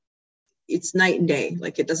it's night and day.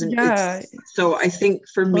 Like it doesn't, Yeah, so I think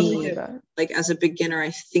for totally me, get that. like as a beginner,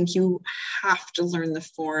 I think you have to learn the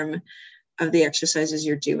form of the exercises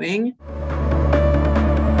you're doing.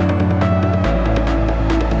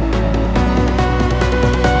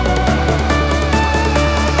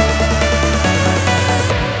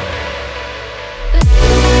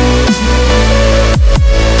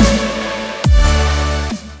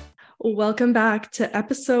 Welcome back to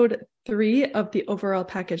episode 3 of the Overall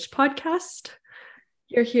Package podcast.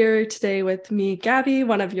 You're here today with me, Gabby,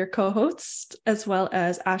 one of your co-hosts, as well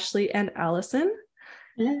as Ashley and Allison.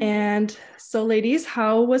 And so, ladies,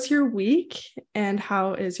 how was your week and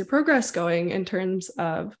how is your progress going in terms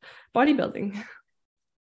of bodybuilding?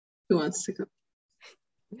 Who wants to go?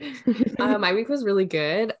 My week was really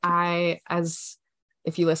good.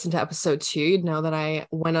 If you listen to episode 2, you'd know that I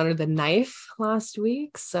went under the knife last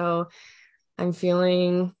week. So I'm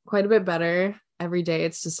feeling quite a bit better every day.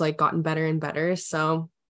 It's just like gotten better and better. So,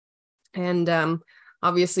 and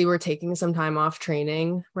obviously we're taking some time off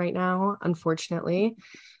training right now, unfortunately.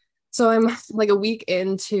 So I'm like a week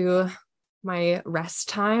into my rest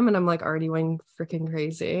time and I'm like already going freaking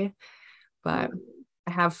crazy. But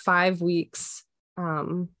I have 5 weeks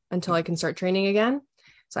until I can start training again.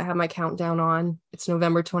 So I have my countdown on. It's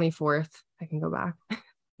November 24th. I can go back.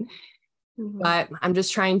 But I'm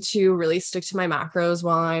just trying to really stick to my macros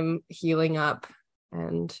while I'm healing up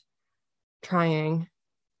and trying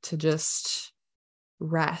to just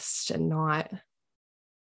rest and not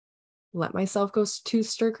let myself go too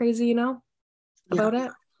stir crazy, about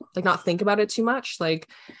it. Like not think about it too much. Like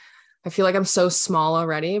I feel like I'm so small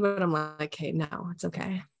already, but I'm like, hey, no, it's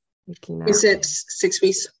okay. Is it 6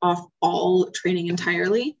 weeks off all training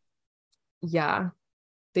entirely? Yeah.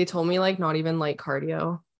 They told me like not even like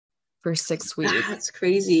cardio for 6 weeks. That's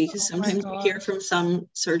crazy because sometimes we hear from some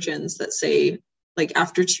surgeons that say like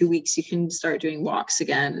after 2 weeks you can start doing walks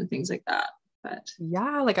again and things like that. But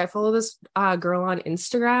yeah, like I follow this girl on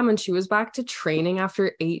Instagram and she was back to training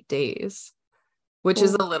after 8 days, which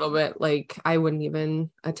is a little bit like I wouldn't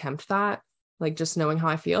even attempt that, like just knowing how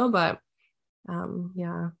I feel. But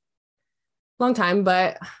yeah, long time.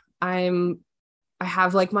 But I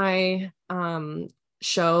have like my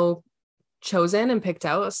show chosen and picked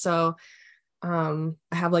out. So I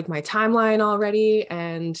have like my timeline already.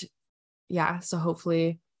 And yeah, so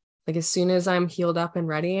hopefully like as soon as I'm healed up and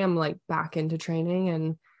ready, I'm like back into training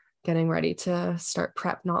and getting ready to start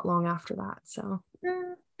prep not long after that. So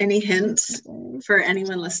any hints for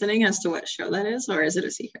anyone listening as to what show that is, or is it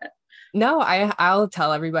a secret? No, I'll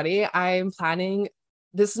tell everybody. I'm planning,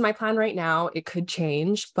 this is my plan right now. It could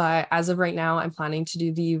change, but as of right now, I'm planning to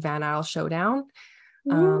do the Van Isle Showdown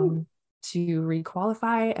to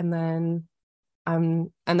requalify, and then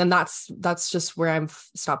that's just where I'm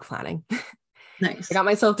stopped planning. Nice. I got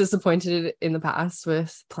myself disappointed in the past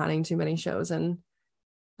with planning too many shows, and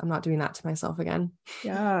I'm not doing that to myself again.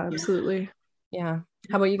 Yeah, absolutely. Yeah.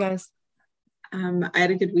 How about you guys? I had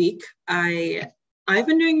a good week. I've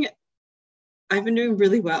been doing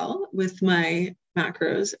really well with my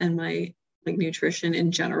macros and my like nutrition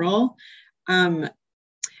in general. And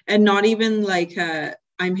not even like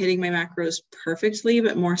I'm hitting my macros perfectly,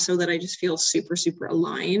 but more so that I just feel super, super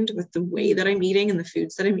aligned with the way that I'm eating and the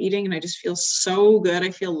foods that I'm eating. And I just feel so good.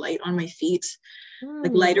 I feel light on my feet,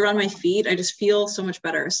 like lighter on my feet. I just feel so much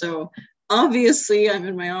better. So obviously I'm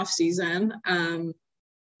in my off season.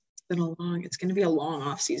 It's going to be a long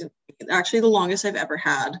off season. Actually, the longest I've ever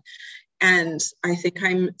had. And I think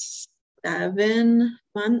I'm 7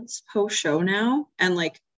 months post show now. And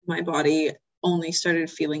like my body only started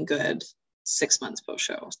feeling good 6 months post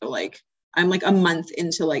show. So like I'm like a month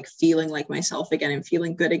into like feeling like myself again and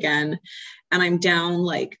feeling good again. And I'm down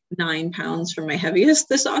like 9 pounds from my heaviest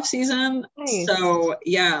this off season. Nice. So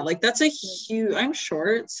yeah, like that's a huge, I'm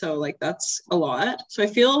short. So like that's a lot. So I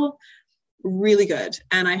feel really good.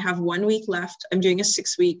 And I have 1 week left. I'm doing a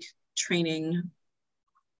 6-week training,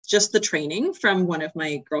 just the training from one of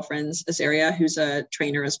my girlfriends, Azaria, who's a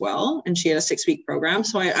trainer as well. And she had a 6-week program.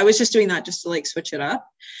 So I was just doing that just to like switch it up.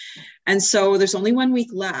 And so there's only 1 week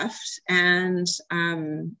left. And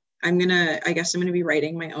I'm going to be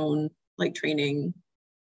writing my own like training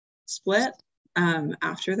split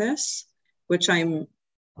after this, which I'm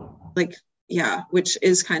like, yeah, which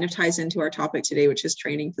is kind of ties into our topic today, which is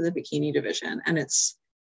training for the bikini division. And it's,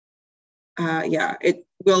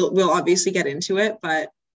 we'll obviously get into it,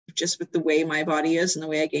 but just with the way my body is and the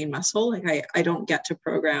way I gain muscle, like I don't get to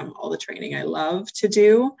program all the training I love to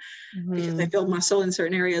do because I build muscle in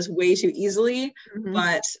certain areas way too easily.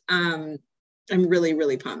 But I'm really,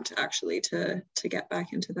 really pumped actually to get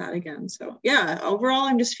back into that again. So yeah, overall,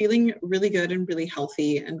 I'm just feeling really good and really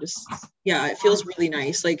healthy, and just, yeah, it feels really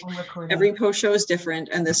nice. Like every post show is different,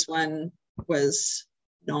 and this one was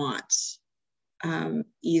not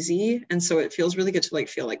easy. And so it feels really good to like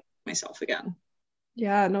feel like myself again.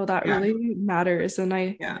 Yeah, no, that really matters. And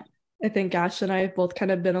I think Ash and I have both kind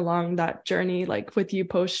of been along that journey, like with you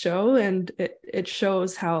post show, and it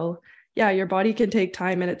shows how, your body can take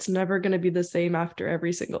time and it's never going to be the same after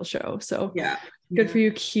every single show. So good for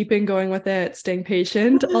you keeping going with it, staying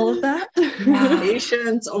patient, all of that.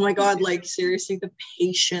 Patience. Oh my God. Like seriously, the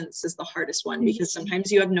patience is the hardest one, because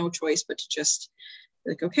sometimes you have no choice but to just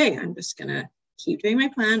be like, okay, I'm just going to keep doing my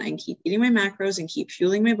plan and keep eating my macros and keep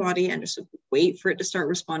fueling my body and just wait for it to start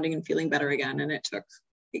responding and feeling better again. And it took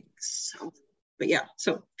weeks. But yeah,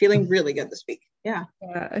 so feeling really good this week. Yeah,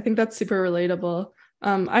 I think that's super relatable.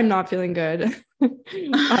 I'm not feeling good.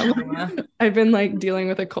 I've been like dealing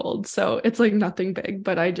with a cold, so it's like nothing big,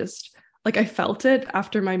 but I just like, I felt it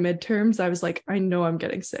after my midterms. I was like, I know I'm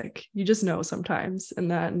getting sick. You just know sometimes. And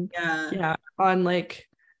then on like,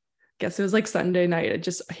 guess it was like Sunday night, it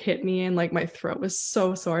just hit me and like my throat was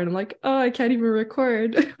so sore, and I'm like, oh, I can't even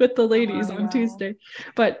record with the ladies on Tuesday.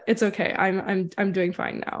 But it's okay. I'm doing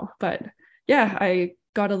fine now. But yeah, I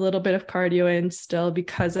got a little bit of cardio in still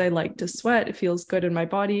because I like to sweat. It feels good in my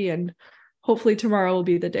body, and hopefully tomorrow will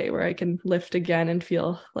be the day where I can lift again and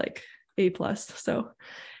feel like A+. So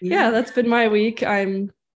that's been my week.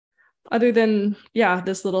 Other than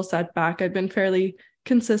this little setback, I've been fairly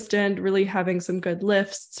consistent, really having some good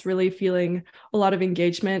lifts, really feeling a lot of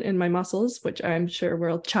engagement in my muscles, which I'm sure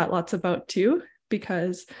we'll chat lots about too,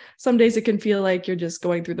 because some days it can feel like you're just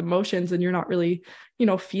going through the motions and you're not really,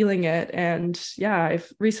 feeling it. And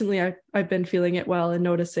I've been feeling it well and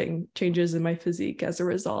noticing changes in my physique as a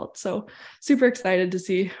result. So super excited to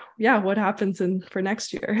see, what happens for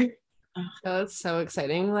next year. Oh, that's so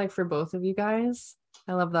exciting, like for both of you guys.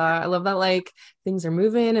 I love that. I love that like things are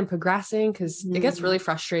moving and progressing, because it gets really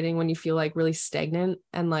frustrating when you feel like really stagnant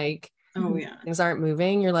and like things aren't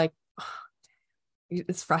moving. You're like, oh,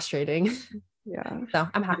 it's frustrating. Yeah. So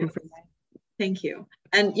I'm happy for you. Thank you.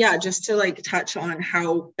 And just to like touch on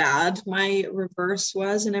how bad my reverse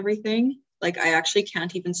was and everything, like I actually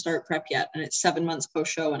can't even start prep yet, and it's 7 months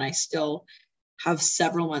post show, and I still have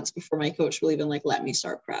several months before my coach will even like let me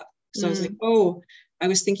start prep. So I was like, oh, I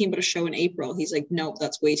was thinking about a show in April. He's like, nope,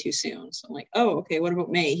 that's way too soon. So I'm like, oh, okay, what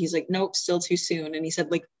about May? He's like, nope, still too soon. And he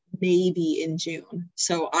said like maybe in June.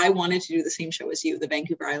 So I wanted to do the same show as you, the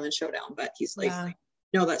Vancouver Island Showdown, but he's like,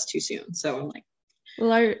 no, that's too soon. So I'm like,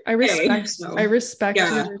 well, I respect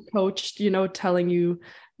your coach, telling you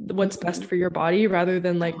what's best for your body rather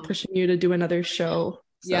than like pushing you to do another show.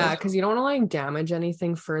 So. Because you don't want to like damage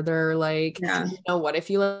anything further. Like, what if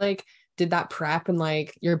you like did that prep and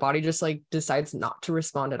like your body just like decides not to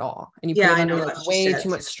respond at all, and you put it under like way too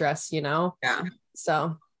much stress,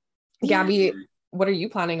 So Gabby, what are you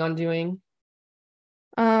planning on doing?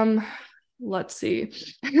 Let's see.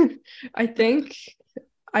 I think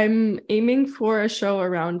I'm aiming for a show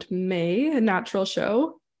around May, a natural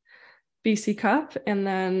show, BC Cup, and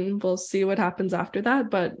then we'll see what happens after that.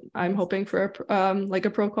 But I'm hoping for a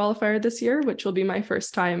pro qualifier this year, which will be my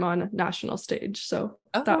first time on national stage. So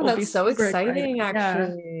that will be so exciting,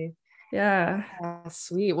 actually. Yeah,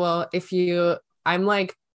 sweet. Well, I'm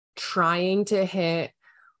like trying to hit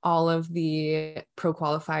all of the pro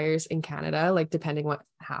qualifiers in Canada, like depending what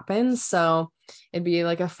happens. So it'd be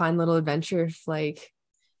like a fun little adventure if like,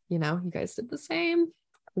 you guys did the same.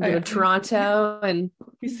 We'll go to Toronto, and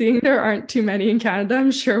seeing there aren't too many in Canada,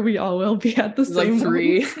 I'm sure we all will be at the same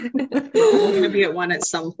 3. We're all going to be at one at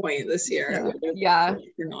some point this year. Yeah.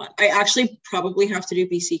 Or not. I actually probably have to do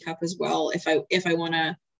BC Cup as well if I want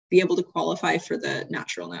to be able to qualify for the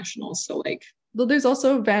natural nationals. So like, well, there's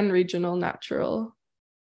also Van Regional Natural.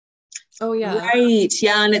 Oh yeah. Right.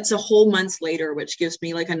 Yeah. And it's a whole month later, which gives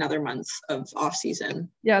me like another month of off season.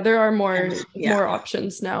 Yeah, there are more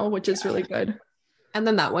options now, which is really good. And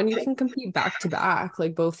then that one you can compete back to back,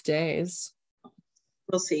 like both days.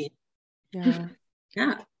 We'll see. Yeah.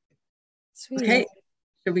 Yeah. Sweet. Okay.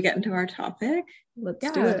 Should we get into our topic?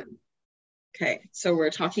 Let's do it. Okay. So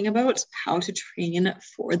we're talking about how to train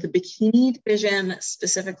for the bikini division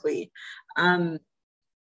specifically,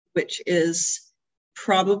 which is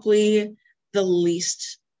probably the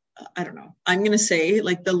least, I don't know, I'm going to say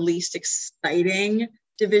like the least exciting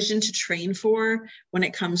division to train for when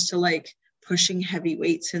it comes to like pushing heavy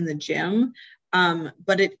weights in the gym.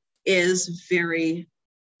 But it is very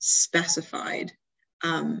specified.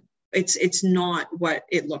 it's not what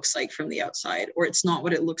it looks like from the outside, or it's not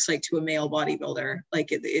what it looks like to a male bodybuilder. Like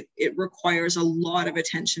it requires a lot of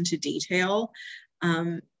attention to detail.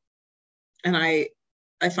 And I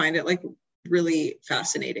find it like really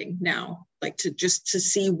fascinating now, like to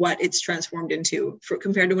see what it's transformed into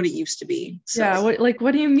compared to what it used to be. So, yeah.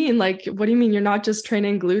 What do you mean? Like, what do you mean? You're not just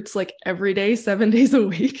training glutes like every day, 7 days a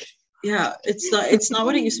week? Yeah, it's not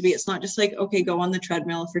what it used to be. It's not just like, okay, go on the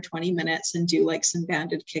treadmill for 20 minutes and do like some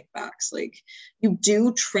banded kickbacks. Like, you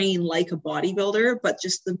do train like a bodybuilder, but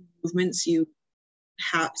just the movements you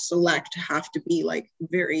select have to be like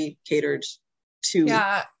very catered to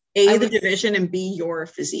the division, and B, your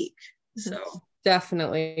physique. So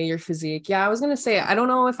definitely your physique. Yeah, I was gonna say, I don't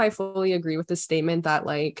know if I fully agree with the statement that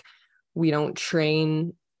like we don't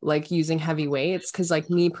train like using heavy weights, because like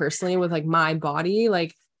me personally with like my body,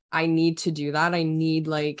 like I need to do that. I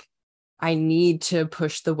need to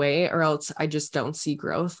push the weight, or else I just don't see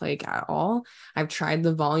growth like at all. I've tried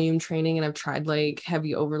the volume training and I've tried like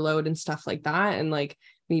heavy overload and stuff like that. And like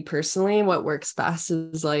me personally, what works best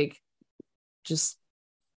is like just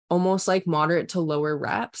almost like moderate to lower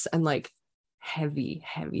reps and like heavy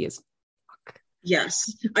as fuck.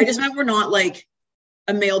 Yes. I just meant we're not like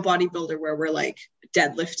a male bodybuilder where we're like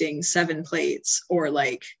deadlifting 7 plates or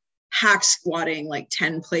like hack squatting like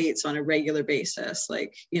 10 plates on a regular basis,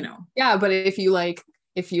 like, you know. Yeah, but if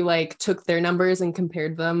you took their numbers and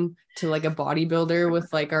compared them to like a bodybuilder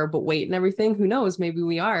with like our weight and everything, who knows, maybe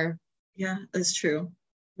we are. Yeah, that's true.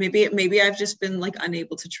 Maybe I've just been like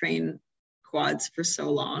unable to train quads for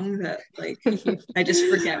so long that like I just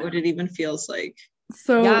forget what it even feels like.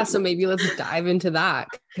 So maybe let's dive into that,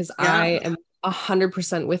 because I am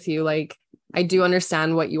 100% with you. Like, I do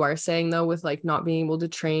understand what you are saying though, with like not being able to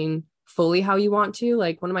train fully how you want to.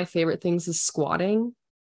 Like, one of my favorite things is squatting,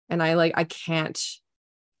 and I can't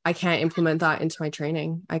implement that into my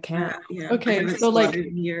training. I can't. Yeah. Okay, so like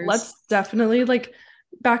let's definitely like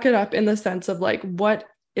back it up in the sense of like, what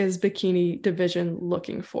is bikini division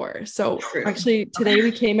looking for? So actually today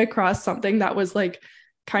we came across something that was like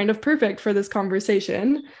kind of perfect for this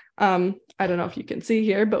conversation. I don't know if you can see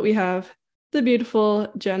here, but we have the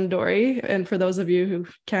beautiful Jen Dory. And for those of you who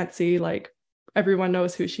can't see, like, everyone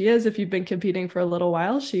knows who she is. If you've been competing for a little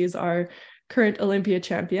while, she's our current Olympia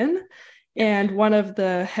champion. And one of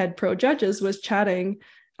the head pro judges was chatting,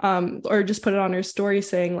 or just put it on her story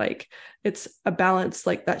saying like, it's a balance,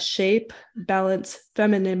 like that shape, balance,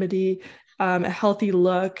 femininity, a healthy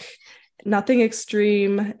look, nothing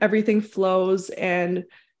extreme, everything flows. And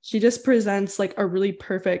she just presents like a really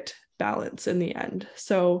perfect balance in the end.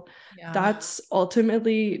 So that's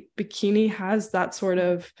ultimately, bikini has that sort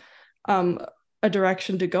of a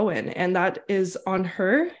direction to go in, and that is on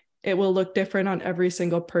her. It will look different on every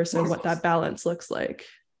single person what that balance looks like.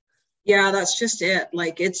 Yeah, that's just it.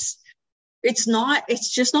 Like it's just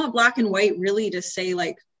not black and white really to say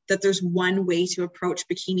like that there's one way to approach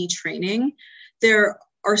bikini training. There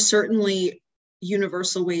are certainly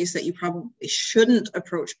universal ways that you probably shouldn't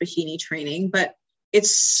approach bikini training, but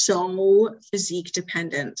it's so physique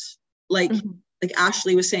dependent. Like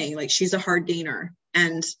Ashley was saying, like, she's a hard gainer,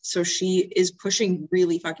 and so she is pushing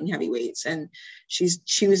really fucking heavy weights, and she's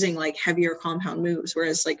choosing like heavier compound moves,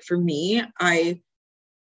 whereas like for me, I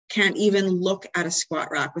can't even look at a squat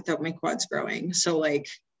rack without my quads growing. So like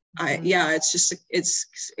it's just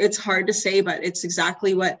it's hard to say, but it's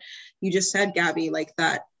exactly what you just said, Gabby, like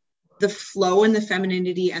that the flow and the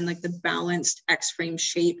femininity and like the balanced X-frame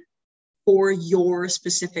shape for your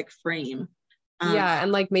specific frame.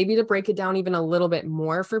 And like maybe to break it down even a little bit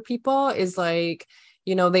more for people is like,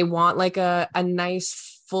 you know, they want like a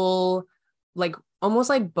nice full, like almost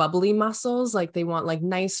like bubbly muscles. Like they want like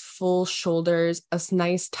nice full shoulders, a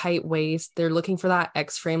nice tight waist. They're looking for that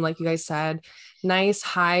X frame, like you guys said, nice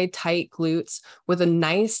high tight glutes with a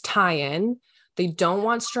nice tie-in. They don't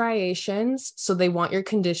want striations. So they want your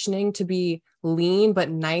conditioning to be lean, but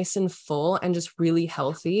nice and full and just really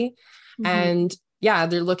healthy. And yeah,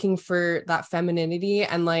 they're looking for that femininity.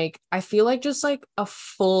 And like, I feel like just like a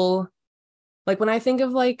full, like when I think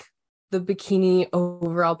of like the bikini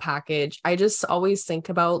overall package, I just always think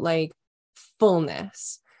about like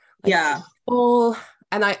fullness. Like full.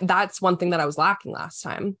 And that's one thing that I was lacking last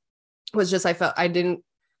time, was just, I felt I didn't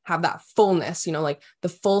have that fullness, you know, like the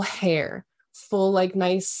full hair, full, like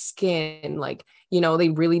nice skin. Like, you know, they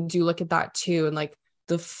really do look at that too. And like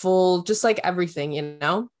the full, just like everything, you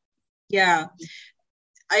know? Yeah.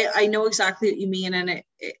 I know exactly what you mean. And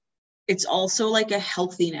it's also like a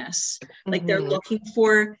healthiness. Like they're looking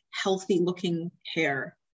for healthy looking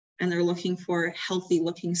hair, and they're looking for healthy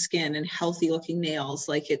looking skin and healthy looking nails.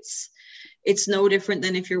 Like it's it's no different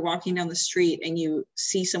than if you're walking down the street and you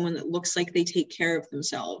see someone that looks like they take care of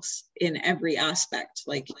themselves in every aspect.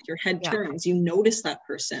 Like your head turns, you notice that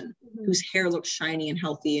person whose hair looks shiny and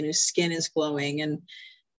healthy and whose skin is glowing and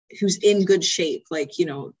who's in good shape. Like, you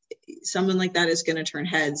know, someone like that is going to turn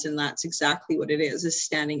heads, and that's exactly what it is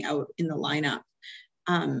standing out in the lineup.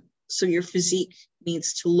 So your physique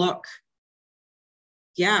needs to look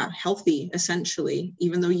healthy, essentially,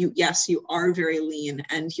 even though you are very lean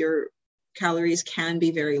and your calories can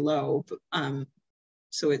be very low. But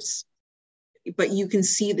you can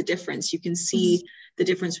see the difference. You can see the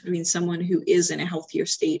difference between someone who is in a healthier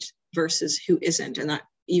state versus who isn't. And that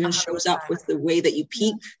even shows up with the way that you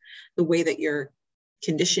peak, the way that your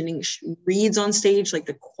conditioning reads on stage, like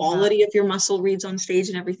the quality of your muscle reads on stage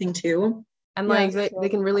and everything too. And like they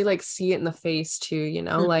can really like see it in the face too, you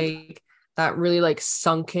know, like that really like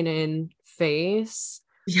sunken in face.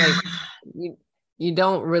 Like you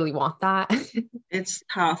don't really want that. It's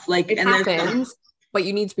tough. Like, it happens, but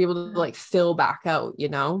you need to be able to like fill back out, you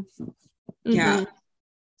know? Yeah.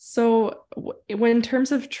 So in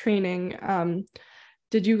terms of training,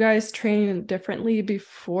 did you guys train differently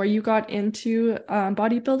before you got into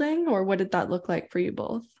bodybuilding, or what did that look like for you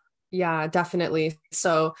both? Yeah, definitely.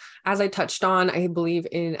 So as I touched on, I believe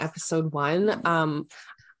in episode 1,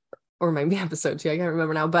 or maybe episode 2, I can't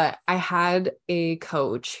remember now, but I had a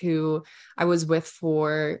coach who I was with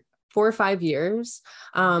for 4 or 5 years.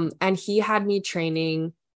 And he had me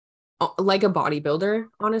training like a bodybuilder,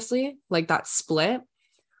 honestly, like that split.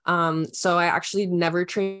 So I actually never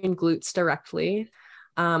trained glutes directly.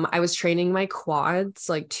 I was training my quads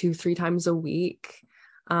like 2-3 times a week.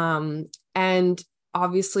 And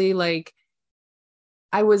obviously, like,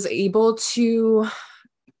 I was able to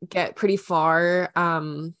get pretty far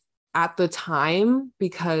at the time,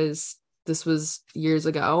 because this was years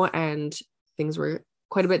ago and things were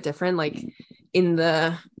quite a bit different, like in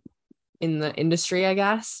the industry, I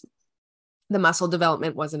guess. The muscle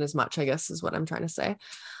development wasn't as much, I guess, is what I'm trying to say.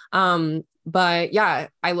 But yeah,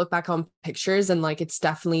 I look back on pictures and like it's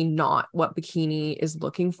definitely not what bikini is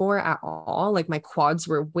looking for at all. Like my quads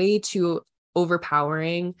were way too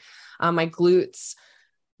overpowering. My glutes,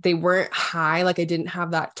 they weren't high. Like I didn't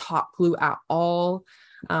have that top glute at all.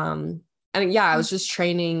 And yeah, I was just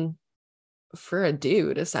training for a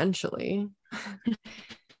dude, essentially.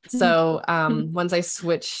 So once I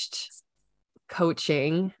switched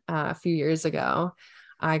coaching a few years ago,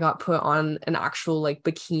 I got put on an actual like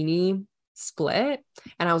bikini split,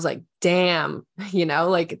 and I was like, damn, you know,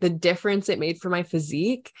 like the difference it made for my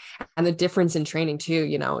physique and the difference in training too,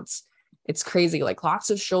 you know, it's crazy. Like lots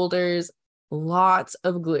of shoulders, lots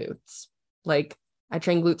of glutes. Like I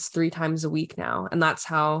train glutes 3 times a week now, and that's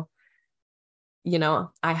how, you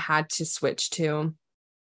know, I had to switch to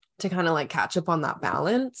kind of like catch up on that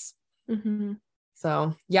balance.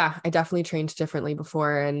 So yeah, I definitely trained differently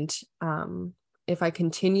before. And if I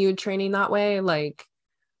continued training that way, like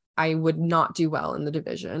I would not do well in the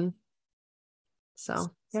division.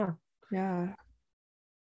 So yeah.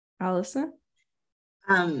 Allison?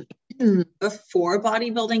 Before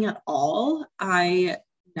bodybuilding at all, I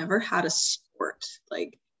never had a sport.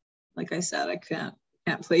 Like I said, I can't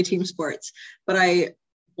play team sports, but I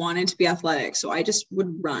wanted to be athletic. So I just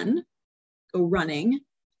would go running,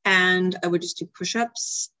 and I would just do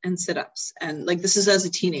push-ups and sit-ups. And like, this is as a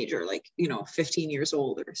teenager, like, you know, 15 years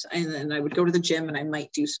old or so. And then I would go to the gym and I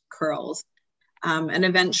might do some curls. And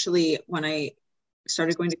eventually when I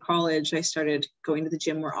started going to college, I started going to the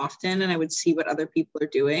gym more often, and I would see what other people are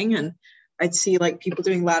doing. And I'd see like people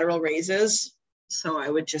doing lateral raises. So I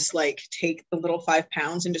would just like take the little 5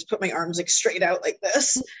 pounds and just put my arms like straight out like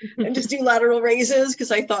this and just do lateral raises,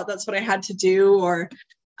 because I thought that's what I had to do. Or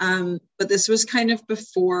but this was kind of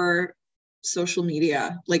before social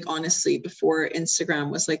media, like honestly, before Instagram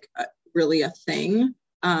was like really a thing,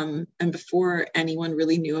 and before anyone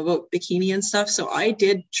really knew about bikini and stuff. So I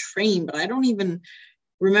did train, but I don't even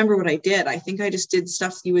remember what I did. I think I just did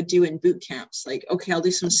stuff you would do in boot camps. Like, okay, I'll do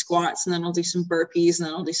some squats, and then I'll do some burpees, and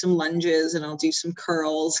then I'll do some lunges, and I'll do some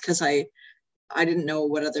curls, because I didn't know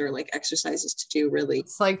what other like exercises to do, really.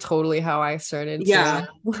 It's like totally how I started. Yeah.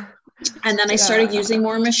 And then I started using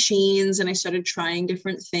more machines, and I started trying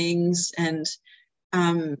different things. And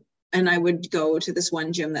I would go to this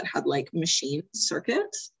one gym that had like machine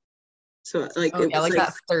circuits. So like, it was like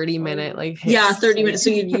that 30-minute, like 30 minutes. So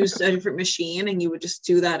you'd use a different machine, and you would just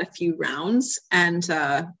do that a few rounds. And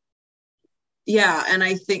and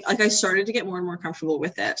I think like I started to get more and more comfortable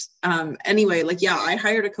with it. Anyway, like, I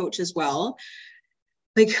hired a coach as well,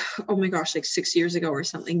 like, oh my gosh, like 6 years ago or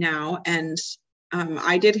something now. And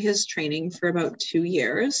I did his training for about 2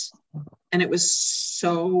 years. and it was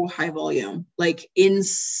so high volume, like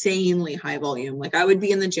insanely high volume. Like I would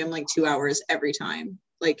be in the gym like 2 hours every time.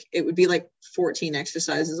 Like it would be like 14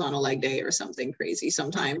 exercises on a leg day or something crazy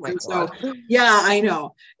sometimes. Oh my And so, God. yeah, I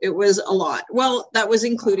know it was a lot. Well, that was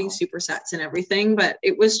including supersets and everything, but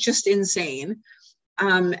it was just insane.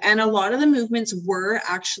 And a lot of the movements were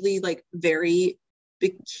actually like very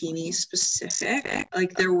bikini specific.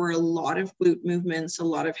 Like there were a lot of glute movements, a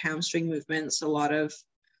lot of hamstring movements, a lot of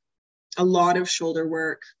shoulder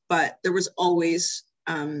work, but there was always,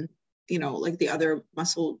 like the other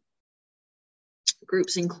muscle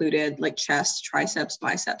groups included like chest, triceps,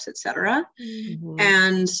 biceps, etc. Mhm.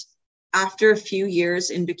 And after a few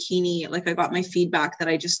years in bikini, like I got my feedback that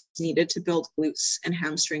I just needed to build glutes and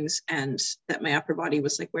hamstrings and that my upper body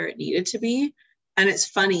was like where it needed to be. And it's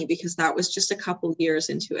funny because that was just a couple years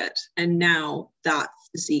into it. And now that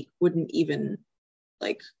physique wouldn't even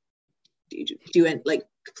like do it like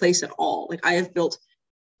place at all. Like I have built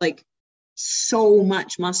like so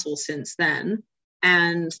much muscle since then.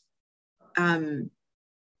 And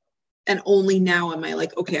only now am I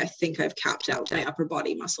like, okay, I think I've capped out my upper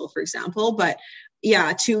body muscle, for example. But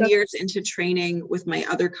yeah, 2 years into training with my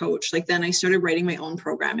other coach, like then I started writing my own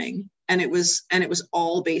programming, and it was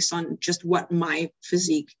all based on just what my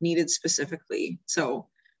physique needed specifically. So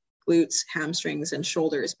glutes, hamstrings, and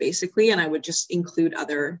shoulders basically. And I would just include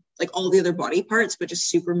other, like all the other body parts, but just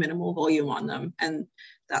super minimal volume on them. And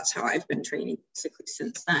that's how I've been training basically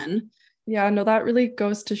since then. Yeah, no, that really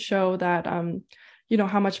goes to show that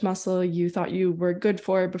how much muscle you thought you were good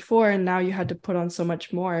for before, and now you had to put on so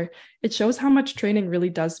much more. It shows how much training really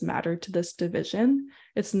does matter to this division.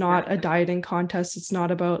 It's not a dieting contest. It's not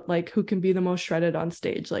about like who can be the most shredded on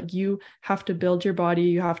stage. Like you have to build your body,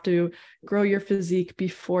 you have to grow your physique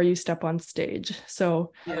before you step on stage.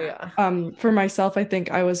 So for myself, I think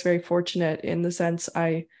I was very fortunate in the sense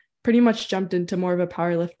I pretty much jumped into more of a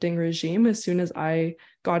powerlifting regime as soon as I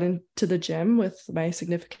got into the gym with my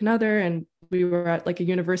significant other, and we were at like a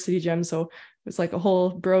university gym, so it was like a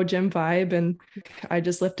whole bro gym vibe, and I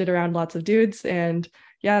just lifted around lots of dudes, and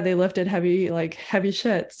yeah, they lifted heavy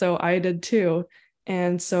shit, so I did too.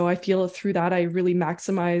 And so I feel through that I really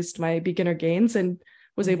maximized my beginner gains and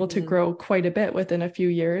was able to grow quite a bit within a few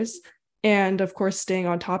years. And of course, staying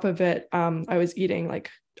on top of it, I was eating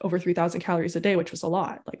like over 3,000 calories a day, which was a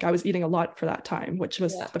lot. Like I was eating a lot for that time, which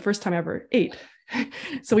was the first time I ever ate.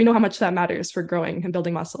 So we know how much that matters for growing and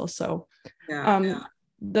building muscle. So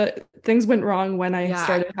the things went wrong when I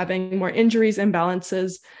started having more injuries,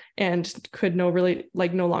 imbalances, and could no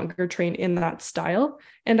longer train in that style.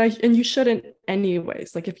 And you shouldn't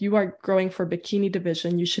anyways. Like if you are growing for bikini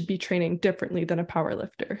division, you should be training differently than a power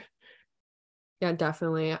lifter. Yeah,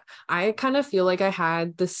 definitely. I kind of feel like I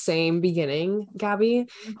had the same beginning, Gabby,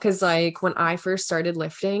 because like when I first started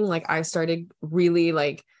lifting, like I started really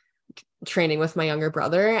like training with my younger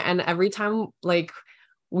brother, and every time like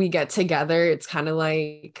we get together, it's kind of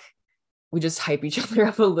like we just hype each other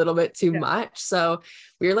up a little bit too much. So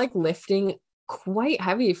we were like lifting quite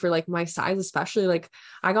heavy for like my size, especially like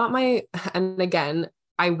and again,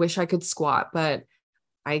 I wish I could squat, but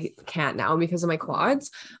I can't now because of my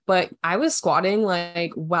quads, but I was squatting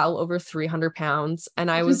like well over 300 pounds.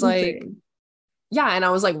 And I was like, and I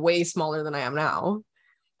was like way smaller than I am now.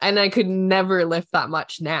 And I could never lift that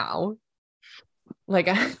much now. Like,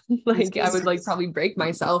 I would like probably break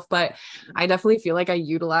myself, but I definitely feel like I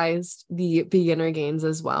utilized the beginner gains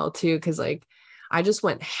as well too. Cause like, I just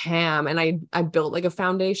went ham and I built like a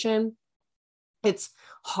foundation. It's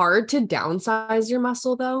hard to downsize your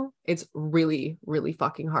muscle though. It's really, really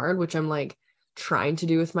fucking hard, which I'm like trying to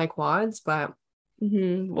do with my quads, but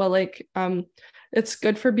well, like it's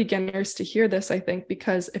good for beginners to hear this, I think,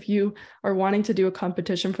 because if you are wanting to do a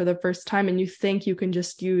competition for the first time and you think you can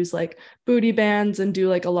just use like booty bands and do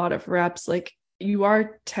like a lot of reps, like you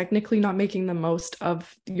are technically not making the most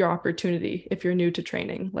of your opportunity if you're new to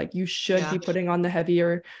training. Like you should be putting on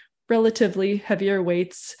the relatively heavier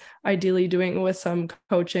weights, ideally doing it with some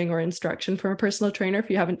coaching or instruction from a personal trainer if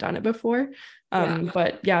you haven't done it before.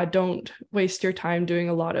 But don't waste your time doing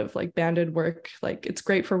a lot of like banded work. Like it's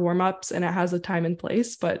great for warm-ups and it has a time and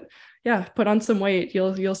place, but put on some weight.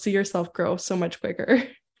 You'll see yourself grow so much quicker.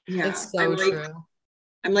 Yeah, it's so true.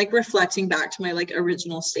 I'm like reflecting back to my like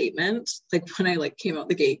original statement, like when I like came out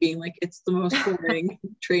the gate being like, it's the most boring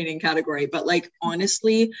training category. But like,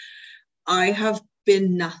 honestly, I have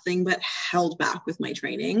been nothing but held back with my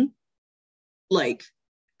training, like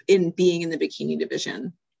in being in the bikini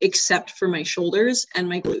division, except for my shoulders and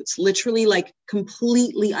my glutes, literally like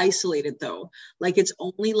completely isolated though. Like it's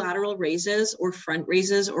only lateral raises or front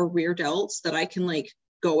raises or rear delts that I can like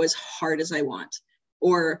go as hard as I want.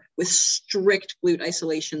 or with strict glute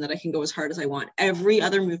isolation that I can go as hard as I want. Every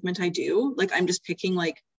other movement I do, like I'm just picking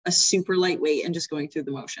like a super light weight and just going through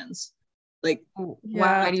the motions. Like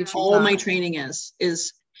why do you choose all that? my training is,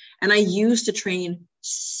 and I used to train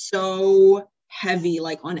so heavy,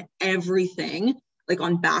 like on everything, like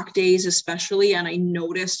on back days especially. And I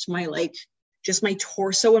noticed my like just my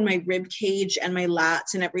torso and my rib cage and my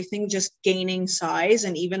lats and everything just gaining size,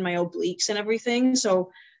 and even my obliques and everything.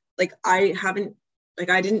 So like I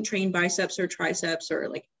didn't train biceps or triceps or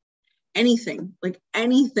like anything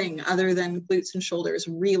other than glutes and shoulders,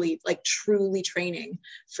 really like truly training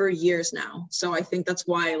for years now. So I think that's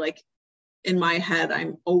why, like, in my head,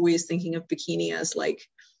 I'm always thinking of bikini as like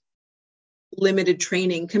limited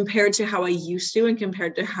training compared to how I used to and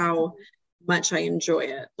compared to how much I enjoy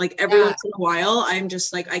it. Like every once in a while, I'm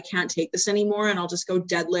just like, I can't take this anymore. And I'll just go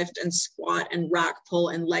deadlift and squat and rack pull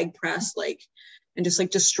and leg press, like, and just like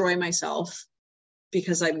destroy myself,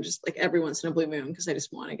 because I'm just like every once in a blue moon, because I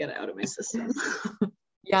just want to get it out of my system.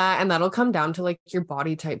 Yeah, and that'll come down to like your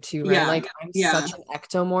body type too, right? Like I'm such an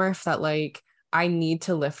ectomorph that like I need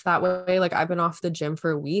to lift that way. Like I've been off the gym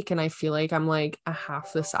for a week and I feel like I'm like a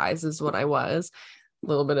half the size as what I was. A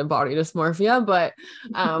little bit of body dysmorphia, but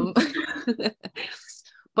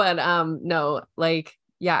no, like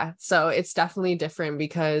yeah, so it's definitely different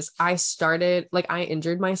because I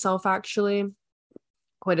injured myself actually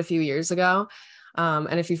quite a few years ago.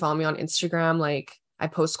 And if you follow me on Instagram, like I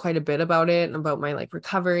post quite a bit about it and about my like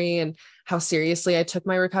recovery and how seriously I took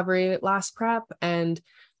my recovery last prep. And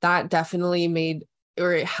that definitely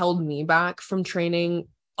it held me back from training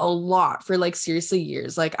a lot for like seriously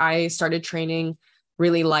years. Like I started training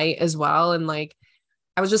really light as well. And like,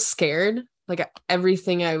 I was just scared, like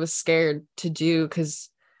everything I was scared to do. Cause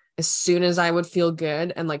as soon as I would feel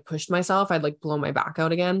good and like pushed myself, I'd like blow my back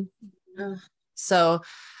out again. So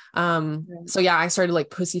yeah, I started like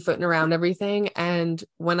pussyfooting around everything. And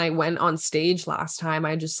when I went on stage last time,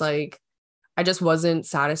 I just wasn't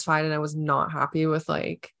satisfied and I was not happy with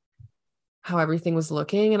like how everything was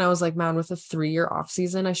looking. And I was like, man, with a 3-year off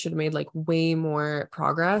season, I should have made like way more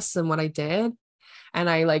progress than what I did. And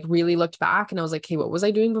I like really looked back and I was like, hey, what was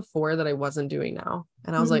I doing before that I wasn't doing now?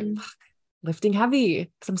 And I was like, lifting heavy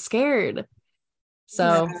because I'm scared.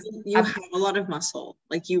 So you have a lot of muscle,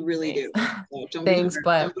 like you really do. So don't be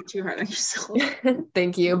too hard on yourself.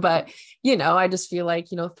 Thank you. But I just feel like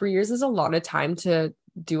 3 years is a lot of time to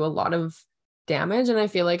do a lot of damage, and I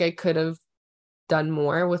feel like I could have done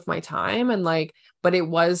more with my time. And like, but it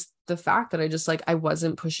was the fact that I just like I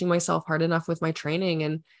wasn't pushing myself hard enough with my training,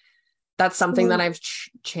 and that's something that I've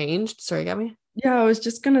changed. Sorry, Gabby. Yeah, I was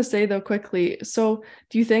just going to say though quickly. So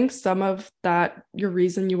do you think some of that, your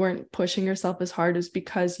reason you weren't pushing yourself as hard is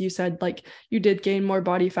because you said like you did gain more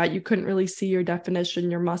body fat, you couldn't really see your definition,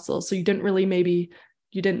 your muscle. So you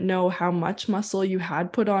didn't know how much muscle you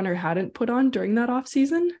had put on or hadn't put on during that off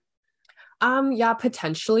season? Yeah,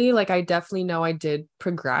 potentially. Like I definitely know I did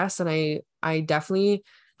progress, and I definitely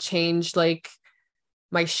changed like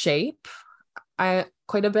my shape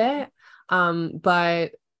quite a bit.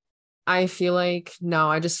 But I feel like, no,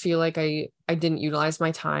 I just feel like I didn't utilize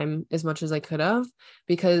my time as much as I could have,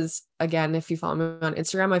 because again, if you follow me on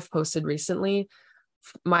Instagram, I've posted recently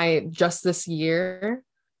just this year,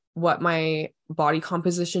 what my body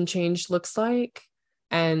composition change looks like.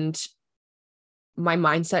 And my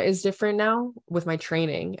mindset is different now with my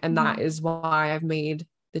training. And that is why I've made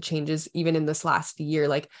the changes even in this last year.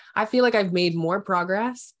 Like, I feel like I've made more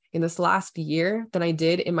progress in this last year than I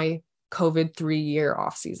did in my COVID 3-year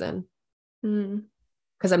off season.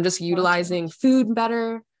 Because I'm just utilizing food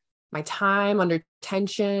better, my time under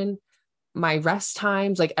tension, my rest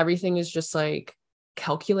times, like everything is just like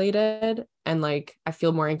calculated, and like I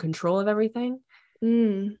feel more in control of everything.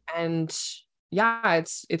 And yeah,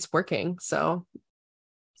 it's working. So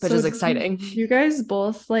which is exciting. You guys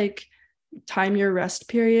both like time your rest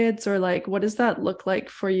periods, or like what does that look like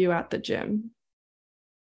for you at the gym?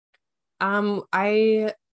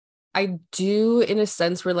 I do, in a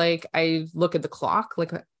sense where like I look at the clock,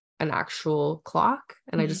 like an actual clock,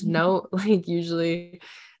 and I just know like usually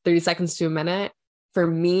 30 seconds to a minute. For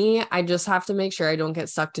me, I just have to make sure I don't get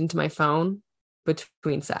sucked into my phone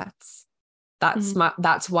between sets.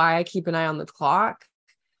 That's why I keep an eye on the clock,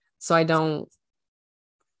 so I don't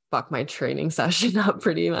fuck my training session up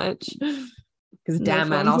pretty much. Because damn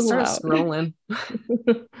man, I'll start scrolling.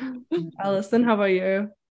 Allison, how about you?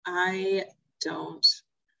 I don't.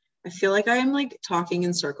 I feel like I'm like talking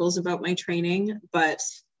in circles about my training, but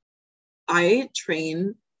I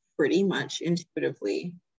train pretty much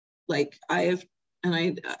intuitively. Like I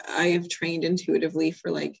have trained intuitively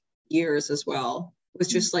for like years as well. It was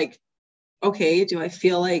just like okay, do I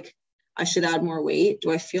feel like I should add more weight?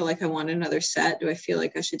 Do I feel like I want another set? Do I feel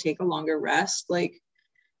like I should take a longer rest? Like,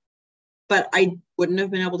 but I wouldn't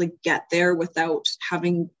have been able to get there without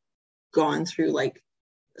having gone through like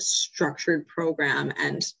a structured program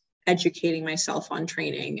and educating myself on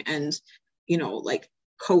training and, you know, like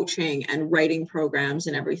coaching and writing programs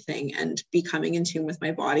and everything and becoming in tune with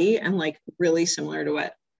my body. And like really similar to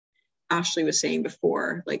what Ashley was saying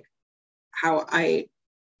before, like how I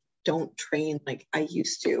don't train like I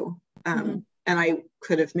used to. And I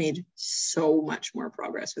could have made so much more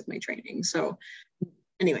progress with my training. So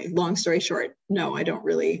anyway, long story short, no, I don't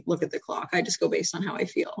really look at the clock. I just go based on how I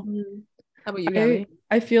feel. How about you, Gabby?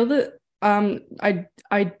 I feel that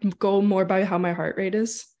I go more by how my heart rate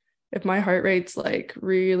is. If my heart rate's like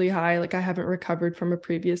really high, like I haven't recovered from a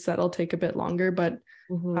previous set, I'll take a bit longer. But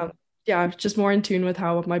yeah, just more in tune with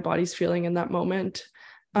how my body's feeling in that moment.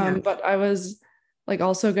 But I was like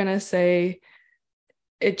also gonna say,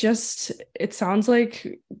 it sounds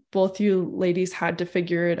like both you ladies had to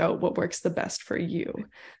figure it out what works the best for you.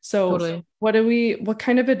 So Totally. what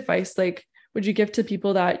kind of advice like would you give to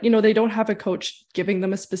people that, you know, they don't have a coach giving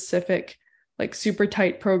them a specific like super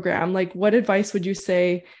tight program? Like what advice would you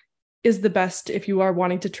say is the best if you are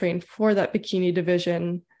wanting to train for that bikini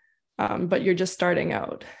division, but you're just starting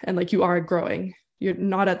out and like you are growing? You're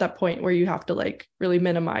not at that point where you have to like really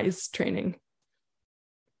minimize training.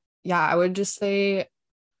 Yeah, I would just say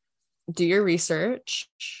do your research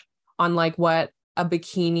on like what a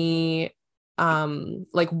bikini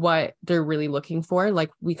like what they're really looking for.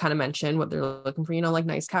 Like we kind of mentioned what they're looking for, you know, like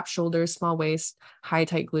nice cap shoulders, small waist, high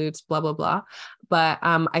tight glutes, blah blah blah. But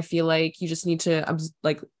I feel like you just need to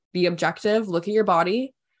like be objective, look at your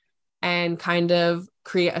body and kind of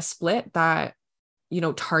create a split that, you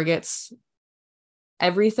know, targets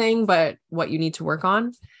everything but what you need to work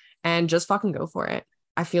on and just fucking go for it.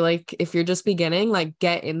 I feel like if you're just beginning, like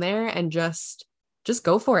get in there and just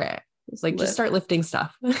go for it. It's like just start lifting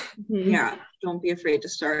stuff. Yeah, don't be afraid to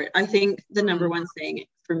start. I think the number one thing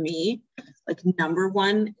for me, like number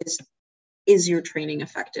one is your training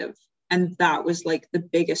effective? And that was like the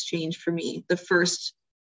biggest change for me. The first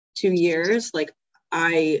 2 years, like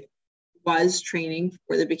I was training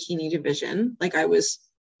for the bikini division. Like I was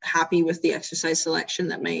happy with the exercise selection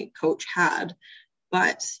that my coach had,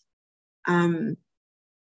 but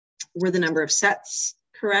were the number of sets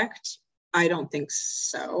correct? I don't think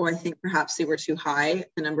so. I think perhaps they were too high,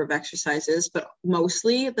 the number of exercises, but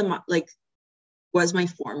mostly was my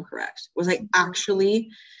form correct? Was I actually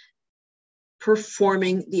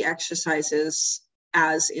performing the exercises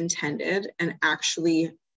as intended and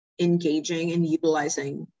actually engaging and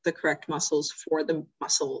utilizing the correct muscles for the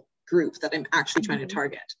muscle group that I'm actually trying to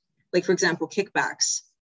target? Like, for example, kickbacks.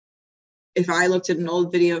 If I looked at an old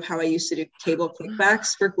video of how I used to do cable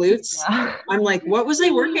kickbacks for glutes, I'm like, what was I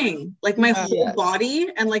working? Like my whole body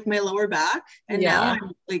and like my lower back. And now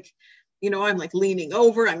I'm like, you know, I'm like leaning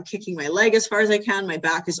over, I'm kicking my leg as far as I can. My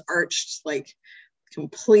back is arched like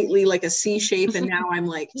completely like a C shape. And now I'm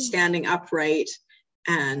like standing upright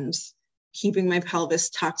and keeping my pelvis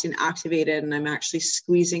tucked and activated. And I'm actually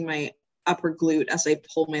squeezing my upper glute as I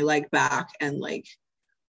pull my leg back, and like,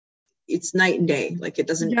 it's night and day. Like it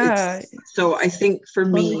doesn't, so I think for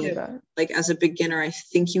me, like as a beginner, I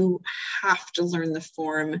think you have to learn the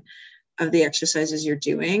form of the exercises you're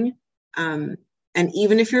doing. And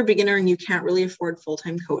even if you're a beginner and you can't really afford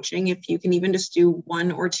full-time coaching, if you can even just do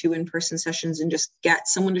 1 or 2 in-person sessions and just get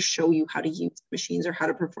someone to show you how to use machines or how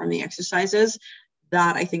to perform the exercises,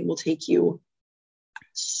 that I think will take you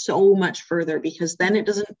so much further, because then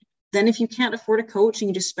if you can't afford a coach and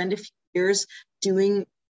you just spend a few years doing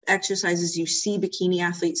exercises you see bikini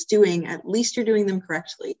athletes doing, at least you're doing them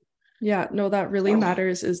correctly. Yeah, no, that really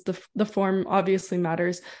matters. Is the form obviously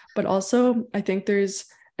matters, but also I think there's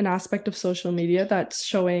an aspect of social media that's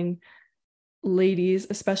showing ladies,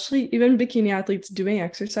 especially even bikini athletes, doing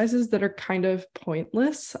exercises that are kind of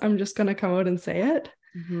pointless. I'm just going to come out and say it.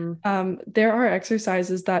 There are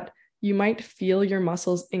exercises that you might feel your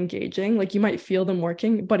muscles engaging, like you might feel them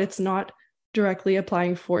working, but it's not directly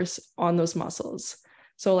applying force on those muscles.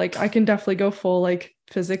 So like I can definitely go full like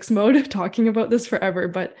physics mode talking about this forever,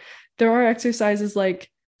 but there are exercises like,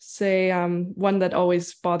 say, one that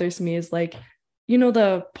always bothers me is like, you know,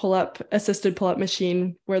 the assisted pull-up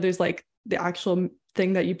machine where there's like the actual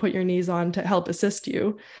thing that you put your knees on to help assist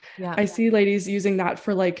you. I see ladies using that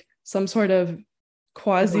for like some sort of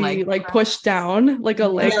quasi like push down, like a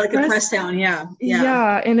leg like press. a press down.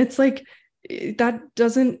 Yeah. And it's like, that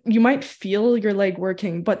doesn't, you might feel your leg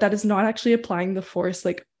working, but that is not actually applying the force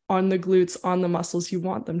like on the glutes, on the muscles you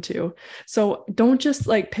want them to. So don't just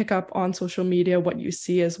like pick up on social media what you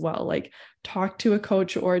see as well. Like talk to a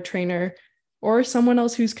coach or a trainer or someone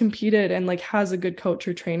else who's competed and like has a good coach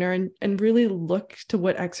or trainer, and really look to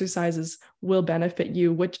what exercises will benefit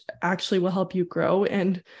you, which actually will help you grow.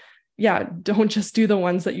 And yeah, don't just do the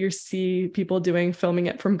ones that you see people doing, filming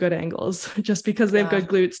it from good angles. Just because they have good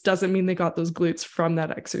glutes doesn't mean they got those glutes from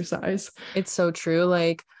that exercise. It's so true.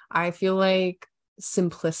 Like, I feel like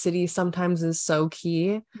simplicity sometimes is so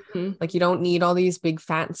key. Mm-hmm. Like, you don't need all these big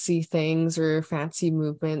fancy things or fancy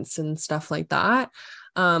movements and stuff like that.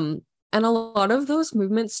 And a lot of those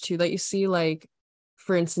movements too that you see, like,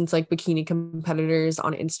 for instance, like bikini competitors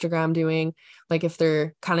on Instagram doing, like, if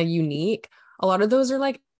they're kind of unique, a lot of those are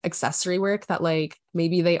like accessory work that like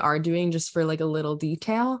maybe they are doing just for like a little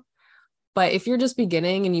detail. But if you're just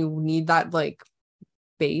beginning and you need that like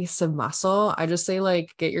base of muscle, I just say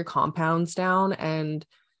like get your compounds down, and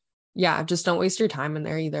yeah, just don't waste your time in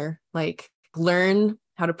there either. Like, learn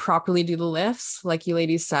how to properly do the lifts like you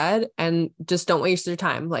ladies said, and just don't waste your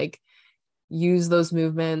time. Like, use those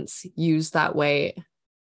movements, use that weight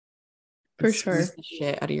for sure. the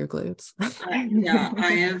shit out of your glutes. Yeah,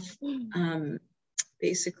 I have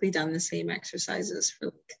basically done the same exercises for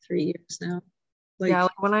like 3 years now. Like, yeah,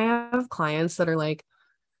 like when I have clients that are like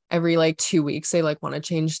every like 2 weeks they like want to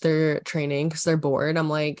change their training because they're bored, I'm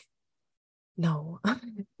like, no.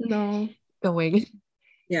 Going.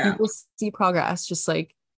 Yeah, You will see progress.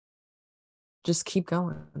 Just keep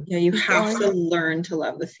going. Yeah, you have to learn to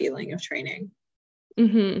love the feeling of training.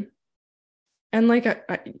 Mm-hmm. And like,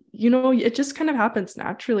 it just kind of happens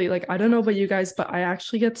naturally. Like, I don't know about you guys, but I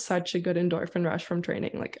actually get such a good endorphin rush from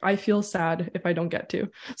training. Like, I feel sad if I don't get to.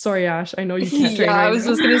 Sorry, Ash, I know you can't train right I was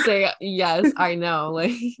now. just gonna say, yes, I know.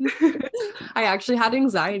 Like, I actually had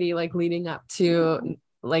anxiety like leading up to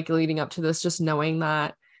this, just knowing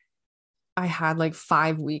that I had like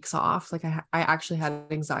 5 weeks off. Like, I actually had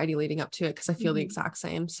anxiety leading up to it because I feel the exact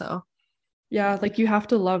same. So yeah, like you have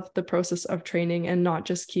to love the process of training and not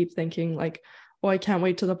just keep thinking like, oh, I can't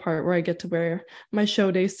wait to the part where I get to wear my show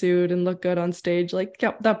day suit and look good on stage. Like,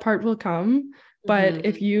 yeah, that part will come. But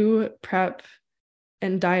if you prep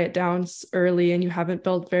and diet down early and you haven't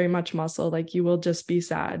built very much muscle, like, you will just be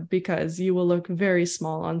sad because you will look very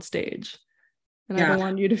small on stage. And I don't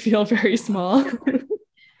want you to feel very small.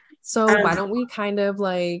 So why don't we kind of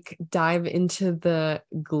like dive into the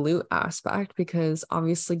glute aspect, because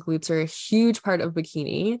obviously glutes are a huge part of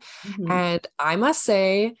bikini. And I must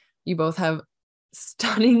say, you both have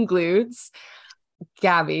stunning glutes.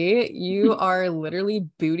 Gabby, you are literally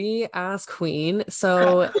booty ass queen.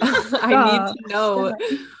 So I need to know,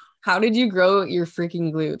 how did you grow your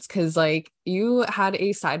freaking glutes? Because like you had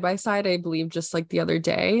a side by side, I believe, just like the other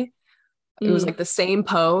day. It was like the same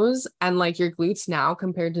pose, and like your glutes now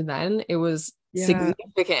compared to then, it was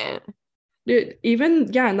significant. Dude,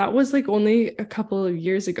 and that was like only a couple of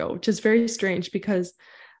years ago, which is very strange because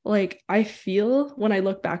like I feel when I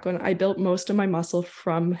look back on, I built most of my muscle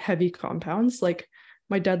from heavy compounds. Like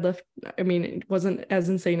my deadlift, I mean, it wasn't as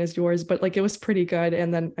insane as yours, but like it was pretty good.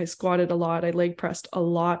 And then I squatted a lot, I leg pressed a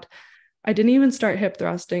lot. I didn't even start hip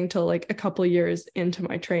thrusting till like a couple of years into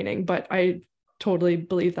my training, but I totally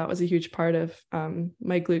believe that was a huge part of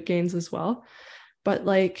my glute gains as well. But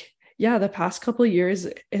like, yeah, the past couple of years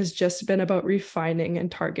has just been about refining and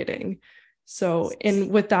targeting. So, and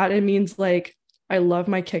with that, it means like, I love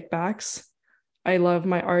my kickbacks. I love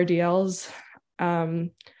my RDLs.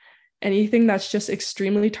 Anything that's just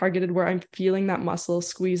extremely targeted where I'm feeling that muscle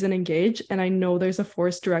squeeze and engage, and I know there's a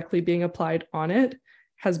force directly being applied on it,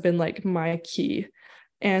 has been like my key.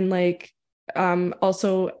 And like,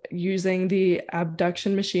 also using the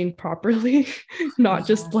abduction machine properly, not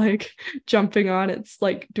just like jumping on, it's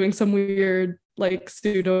like doing some weird like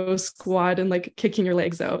pseudo squat and like kicking your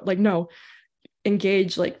legs out. Like, no,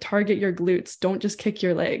 engage, like target your glutes, don't just kick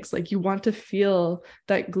your legs. Like, you want to feel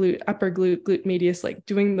that upper glute medius, like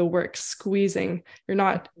doing the work, squeezing. You're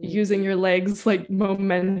not using your legs like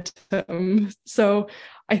momentum. So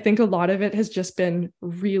I think a lot of it has just been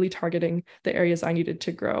really targeting the areas I needed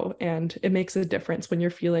to grow, and it makes a difference when you're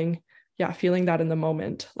feeling that in the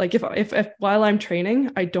moment. Like if while I'm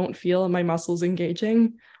training I don't feel my muscles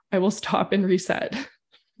engaging, I will stop and reset.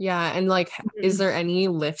 Yeah. And like, is there any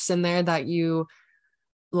lifts in there that you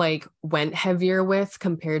like went heavier with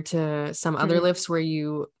compared to some other lifts where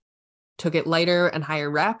you took it lighter and higher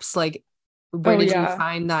reps? Like, where did you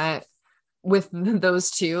find that with those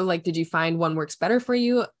two? Like, did you find one works better for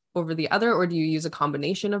you over the other, or do you use a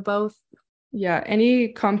combination of both? Yeah, any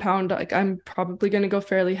compound, like I'm probably going to go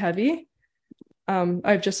fairly heavy.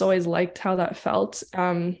 I've just always liked how that felt.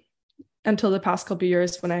 until the past couple of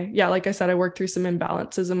years when like I said, I worked through some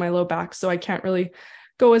imbalances in my low back. So I can't really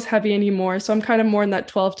go as heavy anymore. So I'm kind of more in that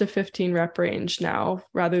 12 to 15 rep range now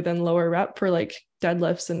rather than lower rep for like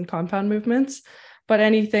deadlifts and compound movements. But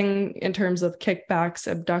anything in terms of kickbacks,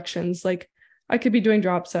 abductions, like I could be doing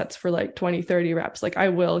drop sets for like 20, 30 reps. Like I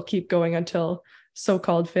will keep going until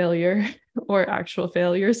so-called failure or actual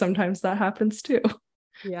failure. Sometimes that happens too.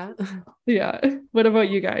 Yeah. Yeah. What about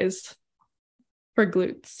you guys for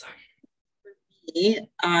glutes?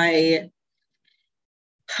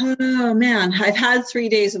 Oh man, I've had 3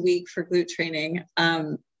 days a week for glute training.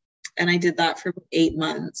 And I did that for 8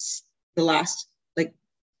 months. The last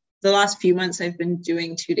few months I've been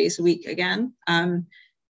doing 2 days a week again.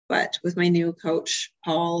 But with my new coach,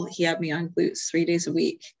 Paul, he had me on glutes 3 days a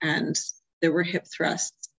week, and there were hip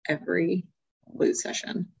thrusts every glute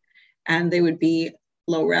session. And they would be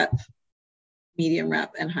low rep, medium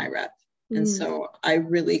rep, and high rep. And so I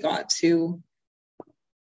really got to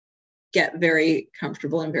get very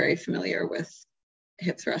comfortable and very familiar with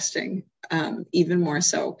hip thrusting, even more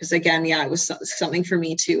so. Because again, it was something for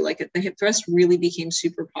me too. Like the hip thrust really became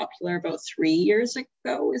super popular about 3 years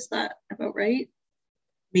ago. Is that about right?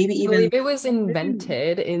 Maybe even. I believe it was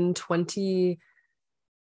invented in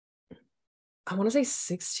I want to say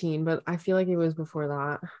 16, but I feel like it was before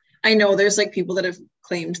that. I know there's like people that have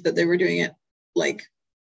claimed that they were doing it like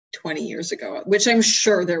 20 years ago, which I'm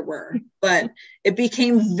sure there were, but it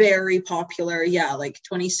became very popular. Yeah, like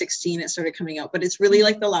 2016 it started coming out, but it's really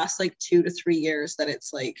like the last like 2 to 3 years that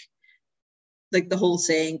it's like the whole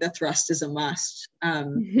saying, the thrust is a must.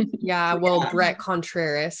 Brett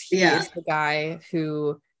Contreras, he is the guy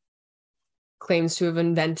who claims to have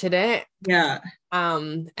invented it. Yeah.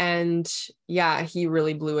 And yeah, he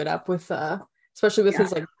really blew it up with especially with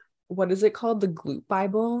his like, what is it called? The Glute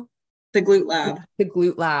Bible? The Glute Lab. The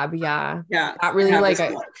Glute Lab, yeah. Yeah. That really like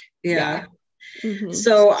yeah. Mm-hmm.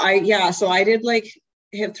 So I did like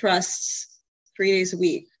hip thrusts 3 days a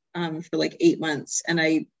week for like 8 months, and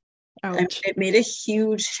it made a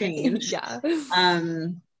huge change. Yeah.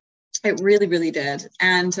 It really, really did.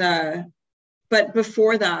 And but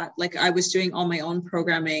before that, like I was doing all my own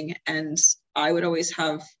programming, and I would always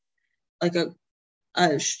have like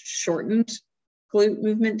a shortened glute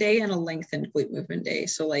movement day and a lengthened glute movement day.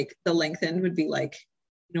 So like the lengthened would be like,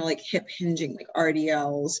 like hip hinging, like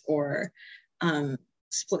RDLs or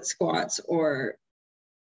split squats, or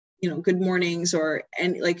good mornings,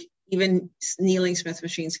 and like even kneeling Smith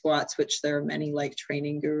machine squats, which there are many like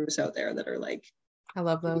training gurus out there that are like, I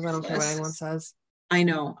love those. I don't care what anyone says. I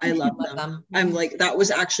know, I love them. I'm like, that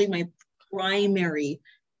was actually my primary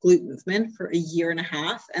glute movement for a year and a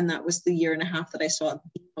half, and that was the year and a half that I saw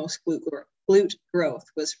the most glute growth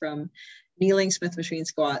was from kneeling Smith machine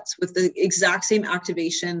squats with the exact same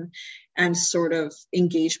activation and sort of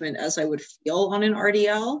engagement as I would feel on an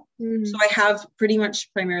RDL. So I have pretty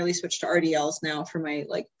much primarily switched to RDLs now for my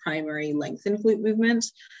like primary lengthened glute movement,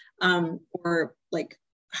 or like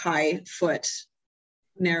high foot,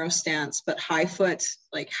 narrow stance, but high foot,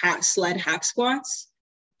 like sled hack squats.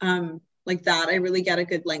 Like that, I really get a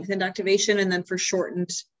good lengthened activation. And then for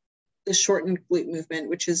the shortened glute movement,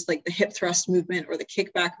 which is like the hip thrust movement or the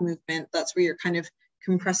kickback movement, that's where you're kind of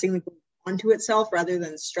compressing the glute onto itself rather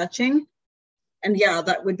than stretching. And yeah,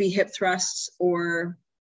 that would be hip thrusts or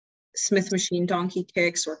Smith machine donkey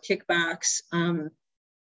kicks or kickbacks.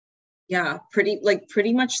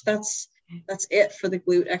 Pretty much that's it for the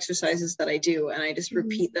glute exercises that I do. And I just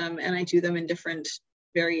repeat them, and I do them in different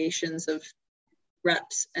variations of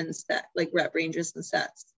reps and rep ranges and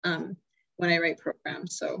sets when I write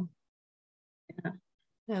programs. So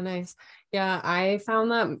yeah, nice. Yeah, I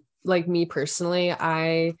found that like me personally,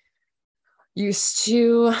 I used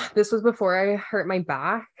to, this was before I hurt my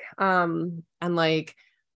back, and like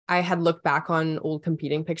I had looked back on old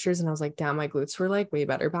competing pictures and I was like, damn, my glutes were like way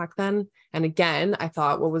better back then. And again, I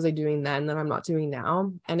thought, what was I doing then that I'm not doing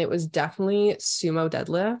now? And it was definitely sumo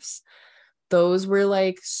deadlifts. Those were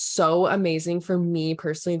like so amazing for me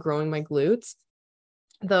personally, growing my glutes.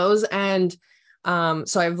 Those, and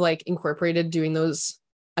so I've like incorporated doing those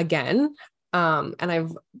again, and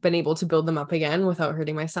I've been able to build them up again without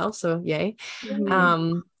hurting myself, so yay.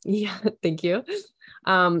 Yeah, thank you.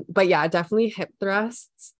 But yeah, definitely hip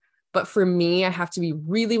thrusts, but for me I have to be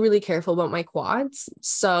really, really careful about my quads.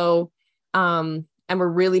 So and we're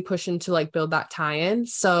really pushing to like build that tie-in.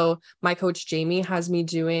 So my coach Jamie has me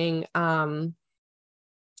doing a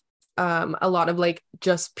lot of like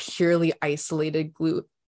just purely isolated glute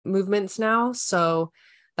movements now. So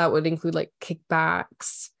that would include like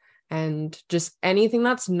kickbacks and just anything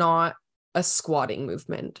that's not a squatting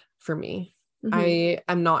movement for me. I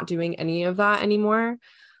am not doing any of that anymore.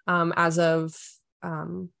 as of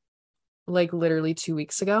like literally 2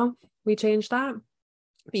 weeks ago, we changed that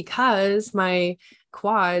because my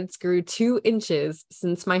quads grew 2 inches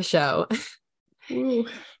since my show. Ooh.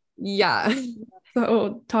 Yeah.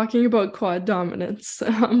 So talking about quad dominance,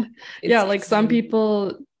 It's like some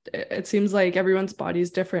people, it seems like everyone's body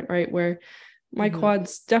is different, right? Where my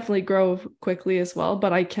quads definitely grow quickly as well,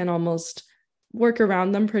 but I can almost work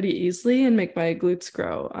around them pretty easily and make my glutes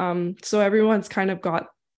grow. So everyone's kind of got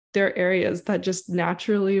their areas that just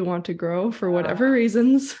naturally want to grow for whatever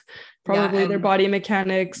reasons, probably their body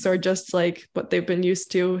mechanics or just like what they've been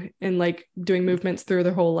used to in like doing movements through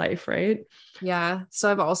their whole life, right? Yeah.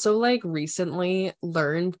 So I've also like recently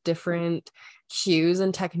learned different cues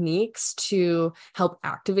and techniques to help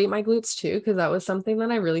activate my glutes too, because that was something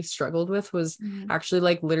that I really struggled with, was actually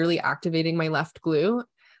like literally activating my left glute.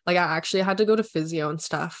 Like I actually had to go to physio and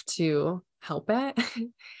stuff to help it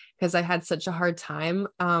because I had such a hard time.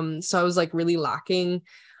 So I was like really lacking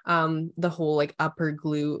the whole like upper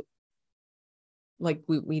glute, like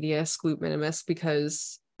glute medius, glute minimus,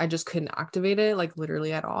 because I just couldn't activate it like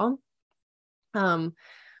literally at all. But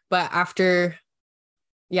after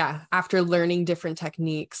learning different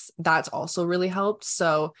techniques, that's also really helped.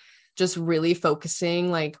 So just really focusing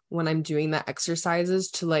like when I'm doing the exercises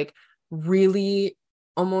to like really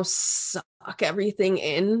almost suck everything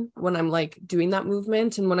in when I'm like doing that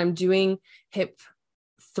movement. And when I'm doing hip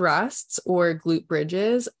thrusts or glute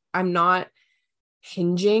bridges, I'm not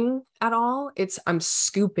hinging at all. I'm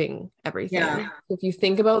scooping everything. Yeah. If you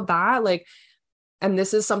think about that, like, and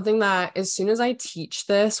this is something that as soon as I teach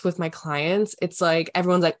this with my clients, it's like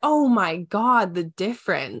everyone's like, oh my God, the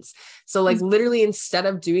difference. So like literally instead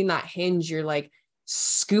of doing that hinge, you're like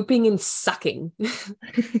scooping and sucking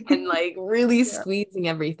and like really squeezing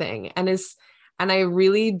everything. And I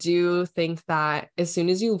really do think that as soon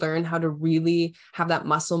as you learn how to really have that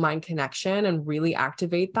muscle mind connection and really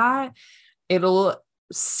activate that, it'll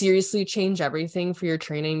seriously change everything for your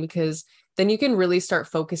training, because then you can really start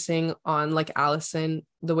focusing on, like Allison,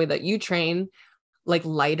 the way that you train, like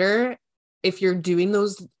lighter. If you're doing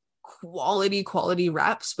those quality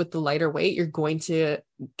reps with the lighter weight, you're going to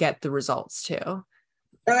get the results too.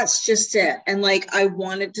 That's just it. And like, I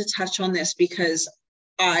wanted to touch on this because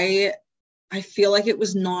I feel like it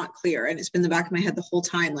was not clear, and it's been in the back of my head the whole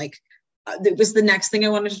time. Like, it was the next thing I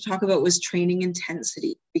wanted to talk about was training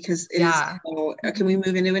intensity, because it is so, can we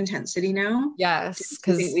move into intensity now? Yes.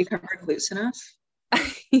 Do you think we covered glutes enough?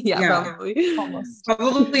 Probably. Almost.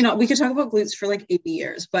 Probably not. We could talk about glutes for like 80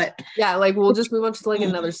 years, but yeah, like we'll just move on to like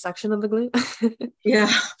another section of the glute.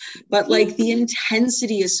 yeah, but like the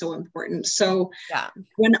intensity is so important. So yeah,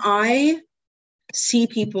 when I see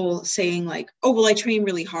people saying like, oh, well, I train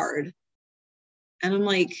really hard, and I'm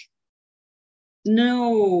like,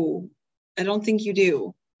 no, I don't think you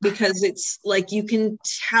do, because it's like you can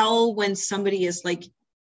tell when somebody is like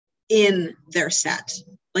in their set,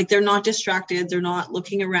 like they're not distracted, they're not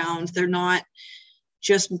looking around, they're not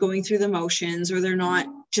just going through the motions, or they're not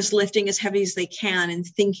just lifting as heavy as they can and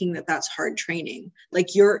thinking that that's hard training.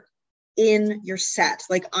 Like you're in your set.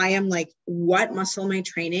 Like I am like, what muscle am I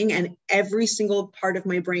training? And every single part of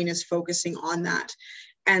my brain is focusing on that.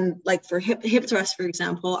 And like for hip thrust, for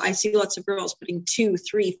example, I see lots of girls putting 2,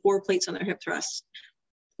 3, 4 plates on their hip thrusts.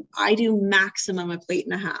 I do maximum a plate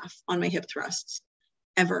and a half on my hip thrusts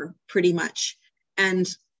ever, pretty much. And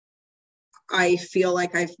I feel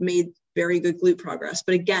like I've made very good glute progress.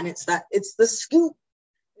 But again, it's the scoop.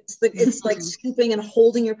 It's like scooping and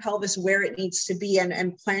holding your pelvis where it needs to be,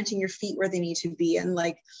 and planting your feet where they need to be. And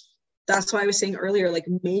like, that's why I was saying earlier, like,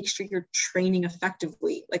 make sure you're training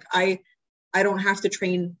effectively. Like I don't have to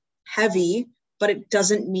train heavy, but it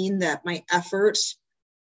doesn't mean that my effort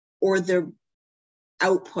or the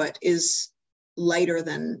output is lighter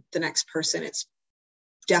than the next person. It's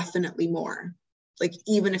definitely more, like,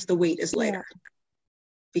 even if the weight is lighter,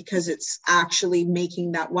 because it's actually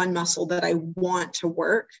making that one muscle that I want to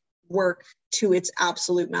work to its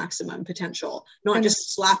absolute maximum potential, not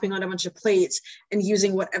just slapping on a bunch of plates and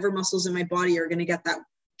using whatever muscles in my body are going to get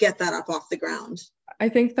that up off the ground. I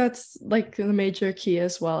think that's like the major key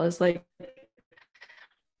as well, is like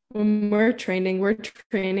when we're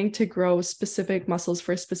training to grow specific muscles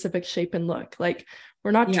for a specific shape and look. Like we're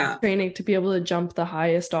not training to be able to jump the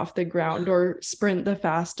highest off the ground or sprint the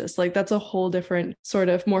fastest. Like that's a whole different sort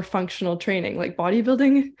of more functional training. Like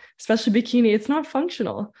bodybuilding, especially bikini, it's not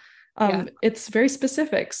functional. It's very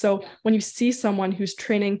specific. So when you see someone who's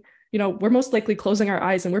training, we're most likely closing our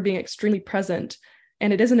eyes and we're being extremely present.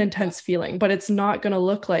 And it is an intense feeling, but it's not going to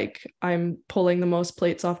look like I'm pulling the most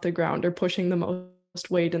plates off the ground or pushing the most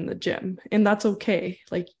weight in the gym. And that's okay.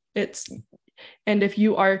 Like And if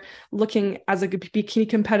you are looking as a bikini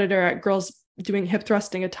competitor at girls doing hip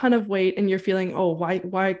thrusting a ton of weight and you're feeling, oh,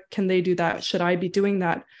 why can they do that? Should I be doing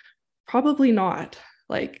that? Probably not.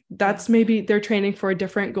 Like that's maybe they're training for a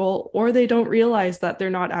different goal, or they don't realize that they're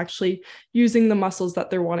not actually using the muscles that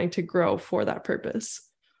they're wanting to grow for that purpose.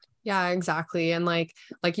 Yeah, exactly. And like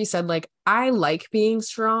you said, like I like being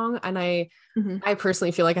strong, and I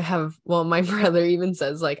personally feel like I have, well, my brother even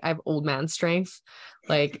says like I have old man strength.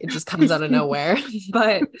 Like it just comes out of nowhere.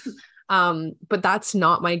 But that's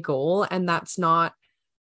not my goal. And that's not,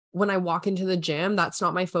 when I walk into the gym, that's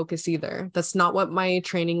not my focus either. That's not what my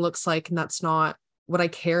training looks like. And that's not what I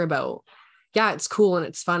care about. Yeah, it's cool and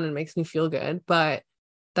it's fun and makes me feel good, but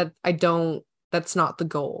that's not the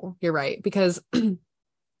goal. You're right. Because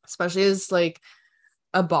especially as like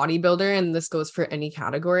a bodybuilder, and this goes for any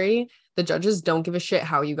category, the judges don't give a shit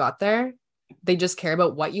how you got there. They just care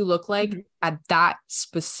about what you look like at that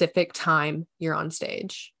specific time you're on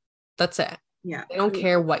stage. That's it. Yeah. They don't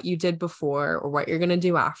care what you did before or what you're going to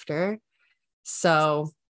do after.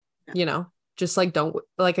 So, just like, don't,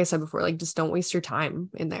 like I said before, like just don't waste your time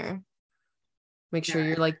in there. Make sure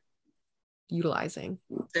you're like utilizing.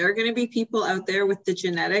 There are going to be people out there with the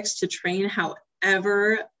genetics to train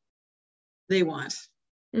however they want.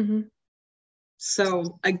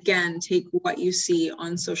 So again, take what you see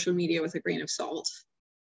on social media with a grain of salt.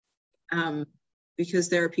 Because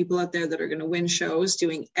there are people out there that are going to win shows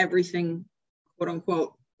doing everything, quote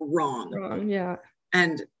unquote, wrong. Yeah.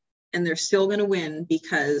 And they're still going to win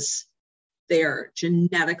because they are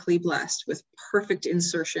genetically blessed with perfect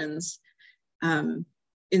insertions.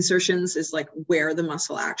 Insertions is like where the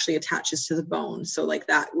muscle actually attaches to the bone. So like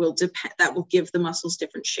that will give the muscles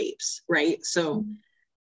different shapes, right? So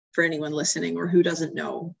for anyone listening or who doesn't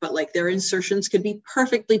know, but like their insertions could be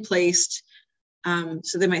perfectly placed.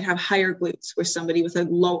 So they might have higher glutes, where somebody with a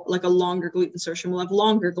longer glute insertion will have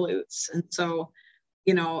longer glutes. And so,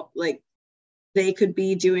 like they could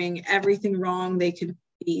be doing everything wrong. They could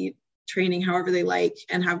be training however they like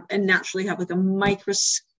and naturally have like a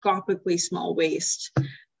microscopically small waist.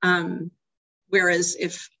 Whereas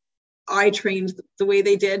if I trained the way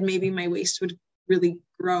they did, maybe my waist would really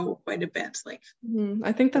grow quite a bit. Like,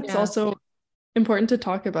 I think that's also important to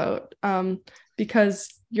talk about,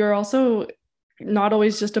 because you're also not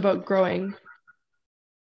always just about growing.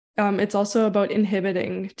 It's also about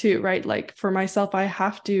inhibiting too, right? Like for myself, I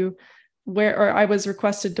have to I was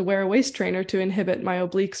requested to wear a waist trainer to inhibit my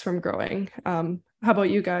obliques from growing. How about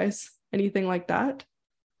you guys? Anything like that?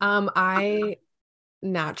 I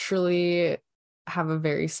naturally have a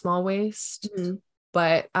very small waist,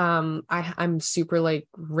 but I'm super like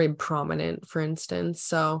rib prominent, for instance.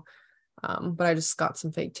 So but I just got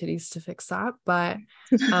some fake titties to fix that. But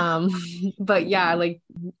but yeah, like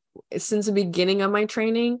since the beginning of my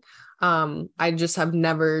training, I just have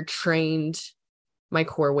never trained my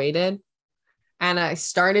core weighted. And I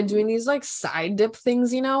started doing these like side dip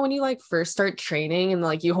things, when you like first start training and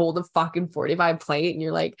like you hold a fucking 45 plate and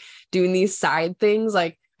you're like doing these side things.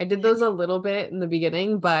 Like I did those a little bit in the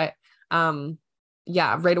beginning, but right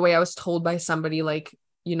away I was told by somebody like,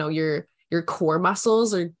 your core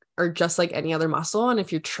muscles are just like any other muscle. And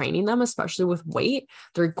if you're training them, especially with weight,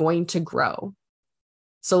 they're going to grow.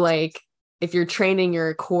 So like if you're training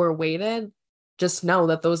your core weighted, just know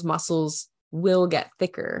that those muscles will get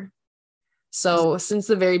thicker. So since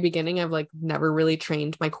the very beginning, I've like never really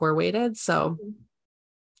trained my core weighted. So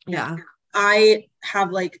yeah. I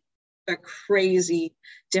have like a crazy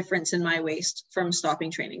difference in my waist from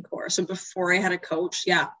stopping training core. So before I had a coach,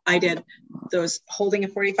 I did those holding a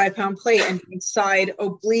 45-pound plate and doing side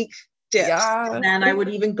oblique dips. Yeah. And then I would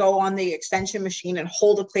even go on the extension machine and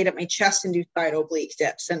hold a plate at my chest and do side oblique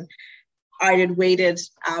dips. And I did weighted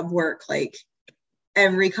ab work like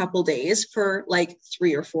every couple days for like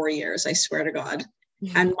 3 or 4 years, I swear to God.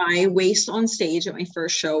 And my waist on stage at my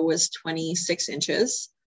first show was 26 inches.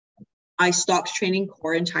 I stopped training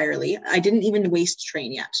core entirely. I didn't even waist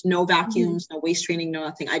train yet. No vacuums, no waist training, no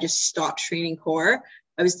nothing. I just stopped training core.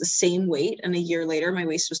 I was the same weight. And a year later, my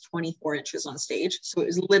waist was 24 inches on stage. So it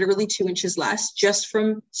was literally 2 inches less just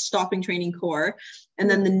from stopping training core. And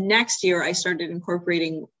then the next year I started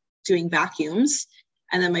incorporating doing vacuums.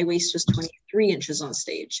 And then my waist was 23 inches on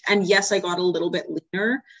stage. And yes, I got a little bit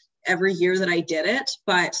leaner every year that I did it,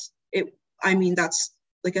 but that's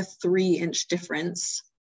like a 3-inch difference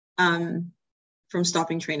from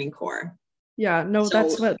stopping training core. Yeah, no,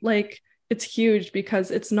 that's what, like, it's huge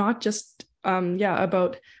because it's not just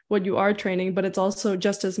about what you are training, but it's also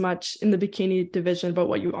just as much in the bikini division about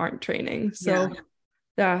what you aren't training. So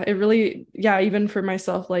it really, even for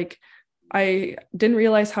myself, like I didn't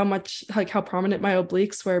realize how prominent my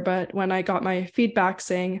obliques were, but when I got my feedback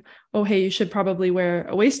saying, oh, hey, you should probably wear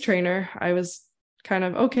a waist trainer, I was kind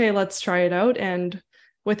of, okay, let's try it out. And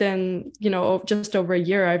within, just over a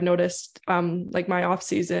year, I've noticed like my off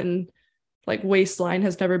season, like waistline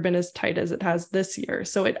has never been as tight as it has this year.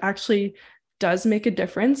 So it actually does make a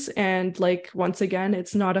difference. And like, once again,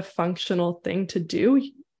 it's not a functional thing to do.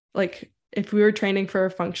 Like, if we were training for a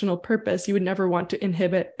functional purpose, you would never want to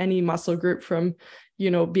inhibit any muscle group from,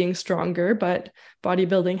 being stronger, but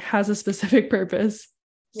bodybuilding has a specific purpose.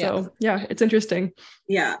 So yeah, it's interesting.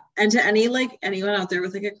 Yeah. And to anyone out there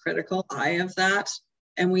with like a critical eye of that,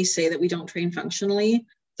 and we say that we don't train functionally,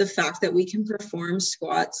 the fact that we can perform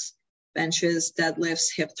squats, benches,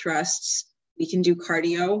 deadlifts, hip thrusts, we can do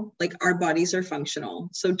cardio, like our bodies are functional.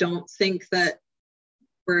 So don't think that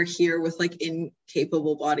we're here with like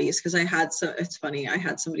incapable bodies. Cause it's funny. I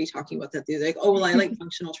had somebody talking about that. They're like, oh, well, I like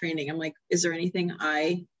functional training. I'm like, is there anything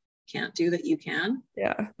I can't do that you can?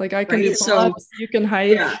 Yeah. Like I can do pull-ups, you can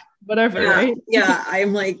hike, whatever. Yeah. Right. Yeah.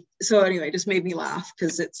 I'm like, so anyway, it just made me laugh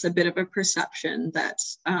because it's a bit of a perception that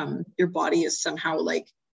your body is somehow like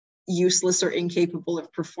useless or incapable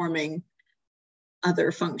of performing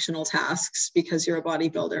other functional tasks because you're a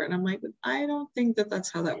bodybuilder. And I'm like, I don't think that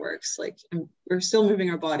that's how that works. Like we're still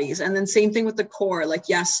moving our bodies. And then same thing with the core. Like,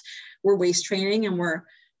 yes, we're waist training and we're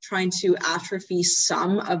trying to atrophy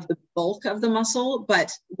some of the bulk of the muscle.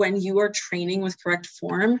 But when you are training with correct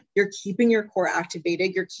form, you're keeping your core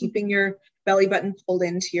activated. You're keeping your belly button pulled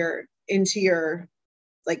into your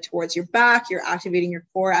like towards your back. You're activating your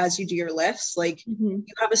core as you do your lifts. Like you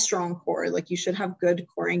have a strong core, like you should have good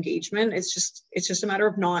core engagement. It's just a matter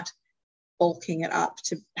of not bulking it up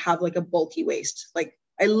to have like a bulky waist. Like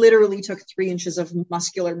I literally took 3 inches of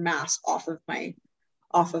muscular mass off of my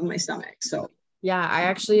stomach. So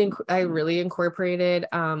yeah, I really incorporated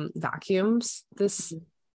vacuums this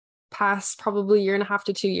past probably year and a half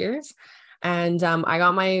to 2 years. And I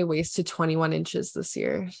got my waist to 21 inches this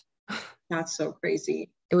year. That's so crazy.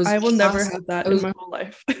 I will never have that in my whole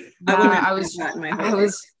life. I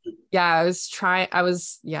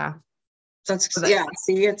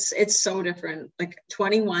see, it's so different. Like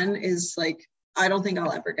 21 is like, I don't think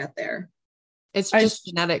I'll ever get there. It's just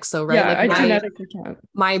genetics, though, right? Yeah, like genetically can't.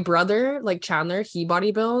 My brother, like Chandler, he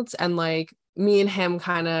bodybuilds, and like me and him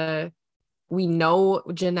kind of, we know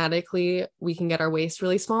genetically we can get our waist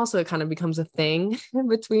really small, so it kind of becomes a thing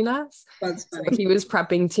between us. That's funny. So he was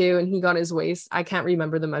prepping too, and he got his waist, I can't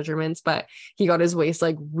remember the measurements, but he got his waist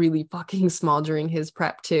like really fucking small during his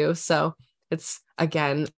prep too. So it's,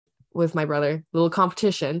 again, with my brother, little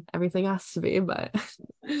competition, everything has to be, but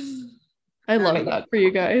I love that for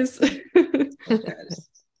you guys.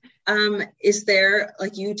 Is there,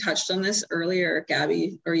 like you touched on this earlier,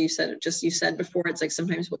 Gabby, or you said before, it's like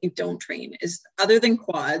sometimes what you don't train is, other than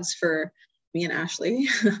quads for me and Ashley,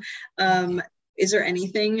 is there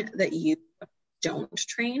anything that you don't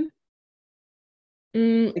train?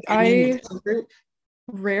 I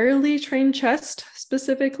rarely train chest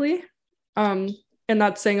specifically. And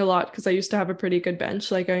that's saying a lot because I used to have a pretty good bench.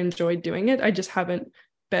 Like I enjoyed doing it. I just haven't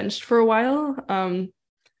benched for a while.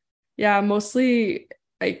 Mostly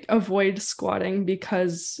I avoid squatting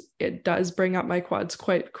because it does bring up my quads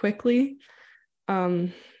quite quickly.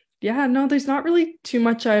 There's not really too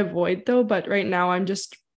much I avoid though, but right now I'm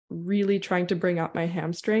just really trying to bring up my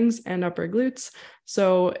hamstrings and upper glutes.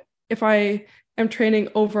 So if I am training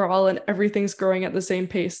overall and everything's growing at the same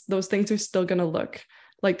pace, those things are still going to look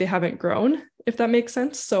like they haven't grown, if that makes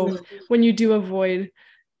sense. So when you do avoid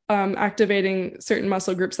activating certain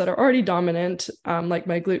muscle groups that are already dominant, like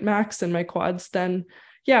my glute max and my quads, then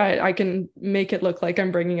I can make it look like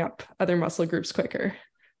I'm bringing up other muscle groups quicker.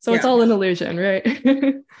 So it's all an illusion, right?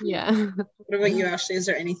 Yeah. What about you, Ashley? Is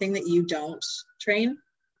there anything that you don't train?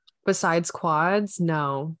 Besides quads?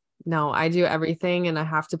 No, I do everything, and I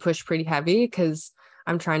have to push pretty heavy because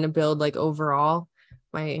I'm trying to build like overall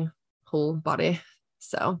my whole body.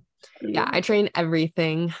 So I train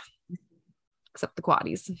everything except the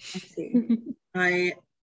quaddies. I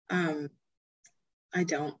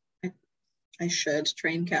don't. I should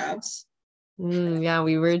train calves.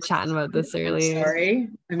 We were chatting about this earlier.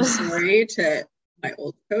 I'm sorry to my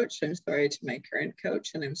old coach. I'm sorry to my current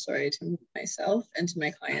coach, and I'm sorry to myself and to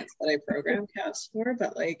my clients that I program calves for.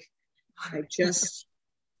 But like, I just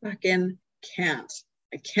fucking can't.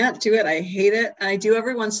 I can't do it. I hate it. I do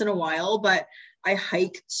every once in a while, but I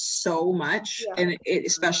hike so much, and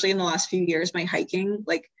especially in the last few years, my hiking,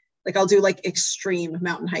 like I'll do like extreme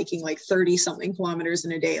mountain hiking, like 30 something kilometers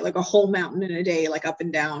in a day, like a whole mountain in a day, like up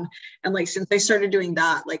and down. And like, since I started doing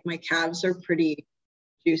that, like my calves are pretty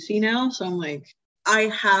juicy now. So I'm like,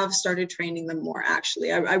 I have started training them more,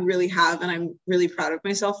 actually. I really have, and I'm really proud of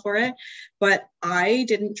myself for it. But I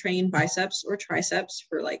didn't train biceps or triceps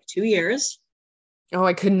for like 2 years. Oh,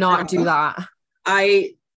 I could not do that.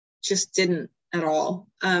 I just didn't at all.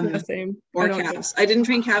 Same. Or calves. I didn't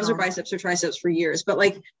train calves or biceps or triceps for years, but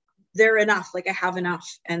like they're enough. Like I have enough.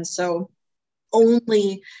 And so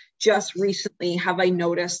only just recently have I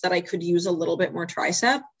noticed that I could use a little bit more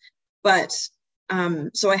tricep. But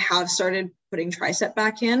so I have started putting tricep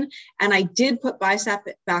back in, and I did put bicep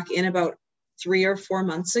back in about 3 or 4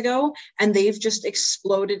 months ago, and they've just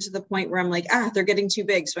exploded to the point where I'm like, they're getting too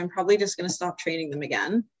big. So I'm probably just going to stop training them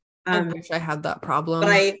again. I wish I had that problem.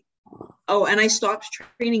 But I stopped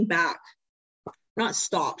training back. Not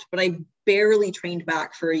stopped, but I barely trained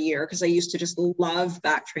back for a year because I used to just love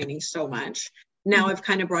back training so much. Now I've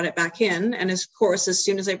kind of brought it back in. And of course, as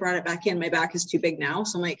soon as I brought it back in, my back is too big now.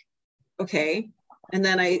 So I'm like, okay. And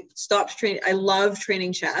then I stopped training. I love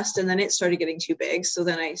training chest, and then it started getting too big. So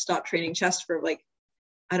then I stopped training chest for like,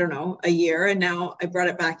 I don't know, a year. And now I brought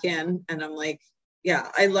it back in, and I'm like, yeah,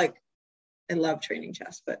 I love training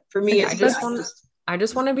chest. But for me, I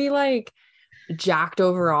just want to be like jacked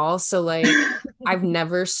overall. So like I've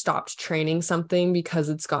never stopped training something because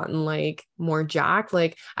it's gotten like more jacked.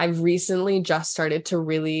 Like I've recently just started to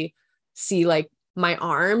really see like my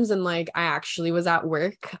arms, and like I actually was at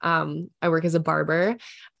work. I work as a barber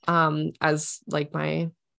as like my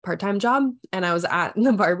part-time job, and I was at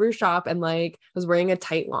the barber shop and like was wearing a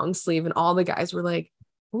tight long sleeve, and all the guys were like,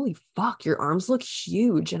 holy fuck, your arms look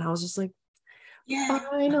huge. And I was just like, yeah,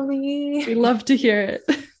 finally. We love to hear it.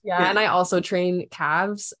 Yeah. And I also train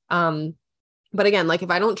calves. But again, like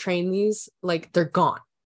if I don't train these, like they're gone.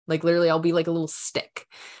 Like literally I'll be like a little stick.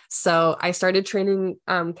 So I started training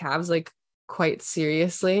calves like quite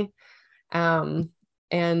seriously. Yeah,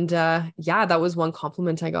 that was one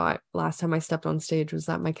compliment I got last time I stepped on stage, was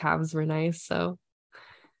that my calves were nice. So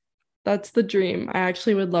that's the dream. I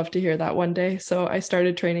actually would love to hear that one day. So I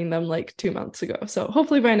started training them like 2 months ago. So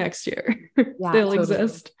hopefully by next year they'll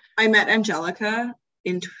exist. I met Angelica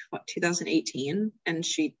in 2018, and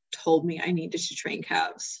she told me I needed to train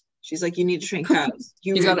calves. She's like, you need to train calves.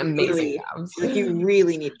 She's got amazing calves. She's like, you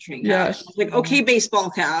really need to train calves. I was like, okay, baseball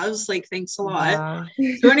calves. Like, thanks a lot.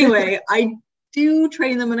 Yeah. So anyway, I do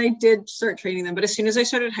train them, and I did start training them. But as soon as I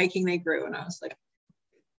started hiking, they grew, and I was like,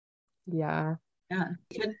 yeah.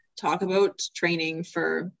 We could talk about training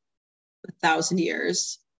for 1,000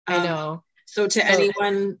 years. I know. So to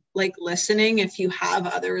anyone like listening, if you have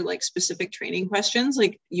other like specific training questions,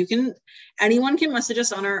 like anyone can message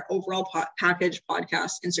us on our overall package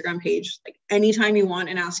podcast Instagram page, like anytime you want,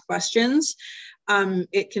 and ask questions.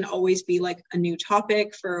 It can always be like a new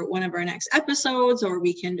topic for one of our next episodes, or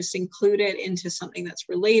we can just include it into something that's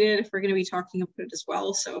related if we're going to be talking about it as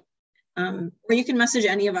well. So, or you can message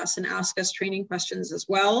any of us and ask us training questions as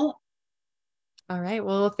well. All right.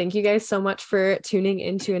 Well, thank you guys so much for tuning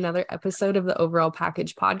into another episode of the Overall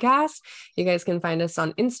Package Podcast. You guys can find us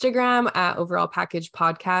on Instagram at Overall Package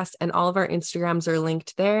Podcast, and all of our Instagrams are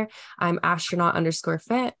linked there. I'm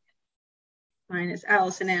astronaut_fit. Mine is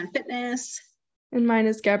Allison Ann Fitness. And mine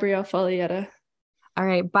is Gabrielle Follietta. All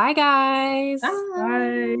right. Bye, guys.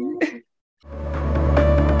 Bye. Bye.